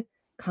good,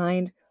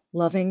 kind,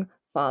 loving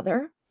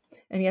Father.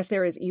 And yes,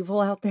 there is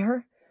evil out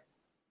there,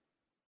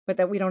 but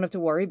that we don't have to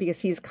worry because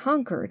he's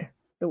conquered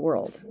the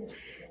world.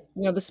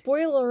 You know, the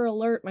spoiler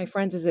alert, my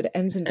friends, is it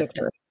ends in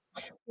victory.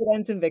 It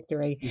ends in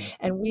victory.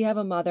 And we have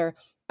a mother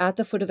at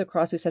the foot of the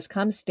cross who says,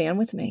 come stand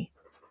with me.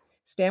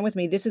 Stand with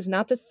me. This is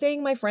not the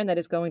thing, my friend, that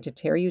is going to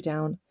tear you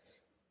down.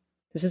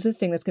 This is the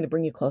thing that's going to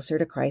bring you closer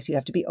to Christ. You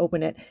have to be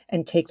open it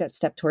and take that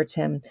step towards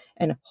him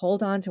and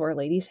hold on to Our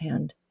Lady's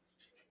hand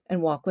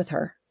and walk with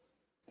her.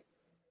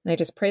 And I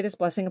just pray this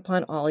blessing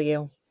upon all of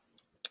you,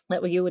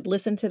 that you would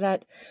listen to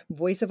that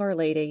voice of Our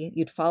Lady,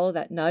 you'd follow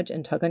that nudge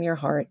and tug on your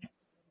heart,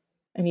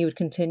 and you would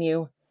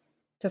continue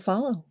to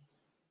follow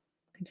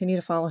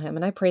him.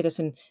 And I pray this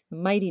in the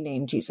mighty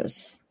name,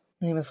 Jesus.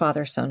 In the name of the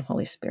Father, Son,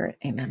 Holy Spirit.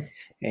 Amen.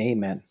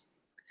 Amen.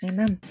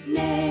 Amen.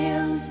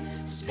 Nails,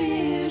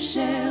 spear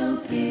shall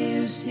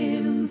pierce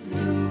him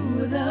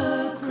through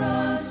the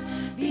cross,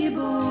 be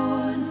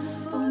born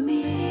for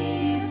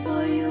me,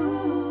 for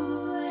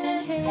you,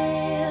 and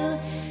hail,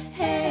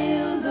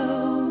 hail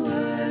the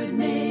Word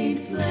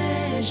made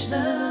flesh,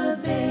 the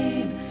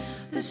babe,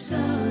 the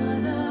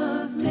Son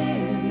of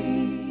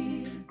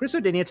Mary. Chris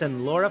Ordinitz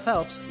and Laura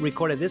Phelps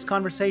recorded this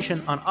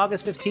conversation on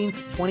August 15th,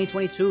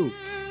 2022.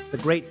 It's the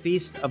great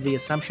feast of the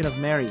Assumption of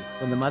Mary,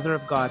 when the Mother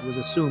of God was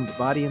assumed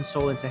body and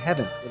soul into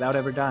heaven without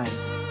ever dying,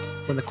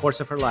 when the course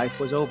of her life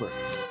was over.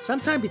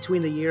 Sometime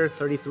between the year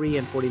 33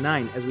 and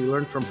 49, as we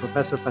learned from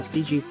Professor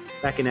Pastiggi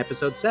back in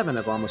episode 7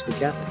 of Almost Good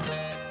Catholic.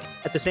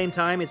 At the same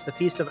time, it's the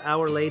feast of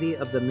Our Lady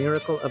of the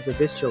Miracle of the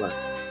Vistula,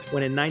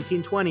 when in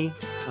 1920,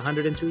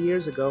 102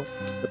 years ago,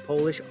 the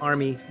Polish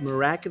army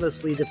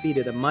miraculously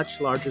defeated a much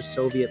larger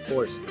Soviet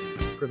force,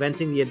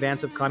 preventing the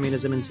advance of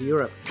communism into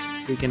Europe,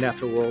 weekend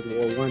after World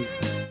War I.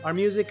 Our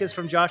music is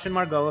from Josh and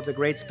Margot of the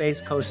Great Space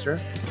Coaster.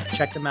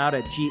 Check them out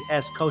at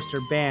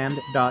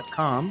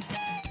gscoasterband.com.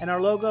 And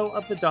our logo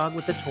of the dog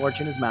with the torch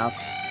in his mouth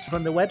is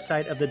from the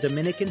website of the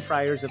Dominican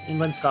Friars of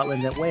England,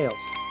 Scotland, and Wales,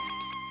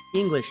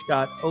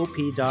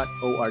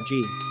 english.op.org.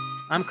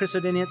 I'm Chris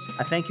Ordinitz.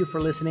 I thank you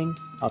for listening.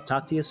 I'll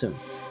talk to you soon.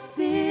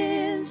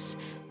 This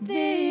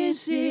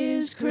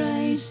is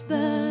Christ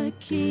the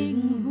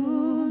King,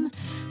 whom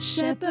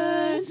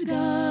shepherds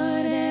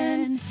guard and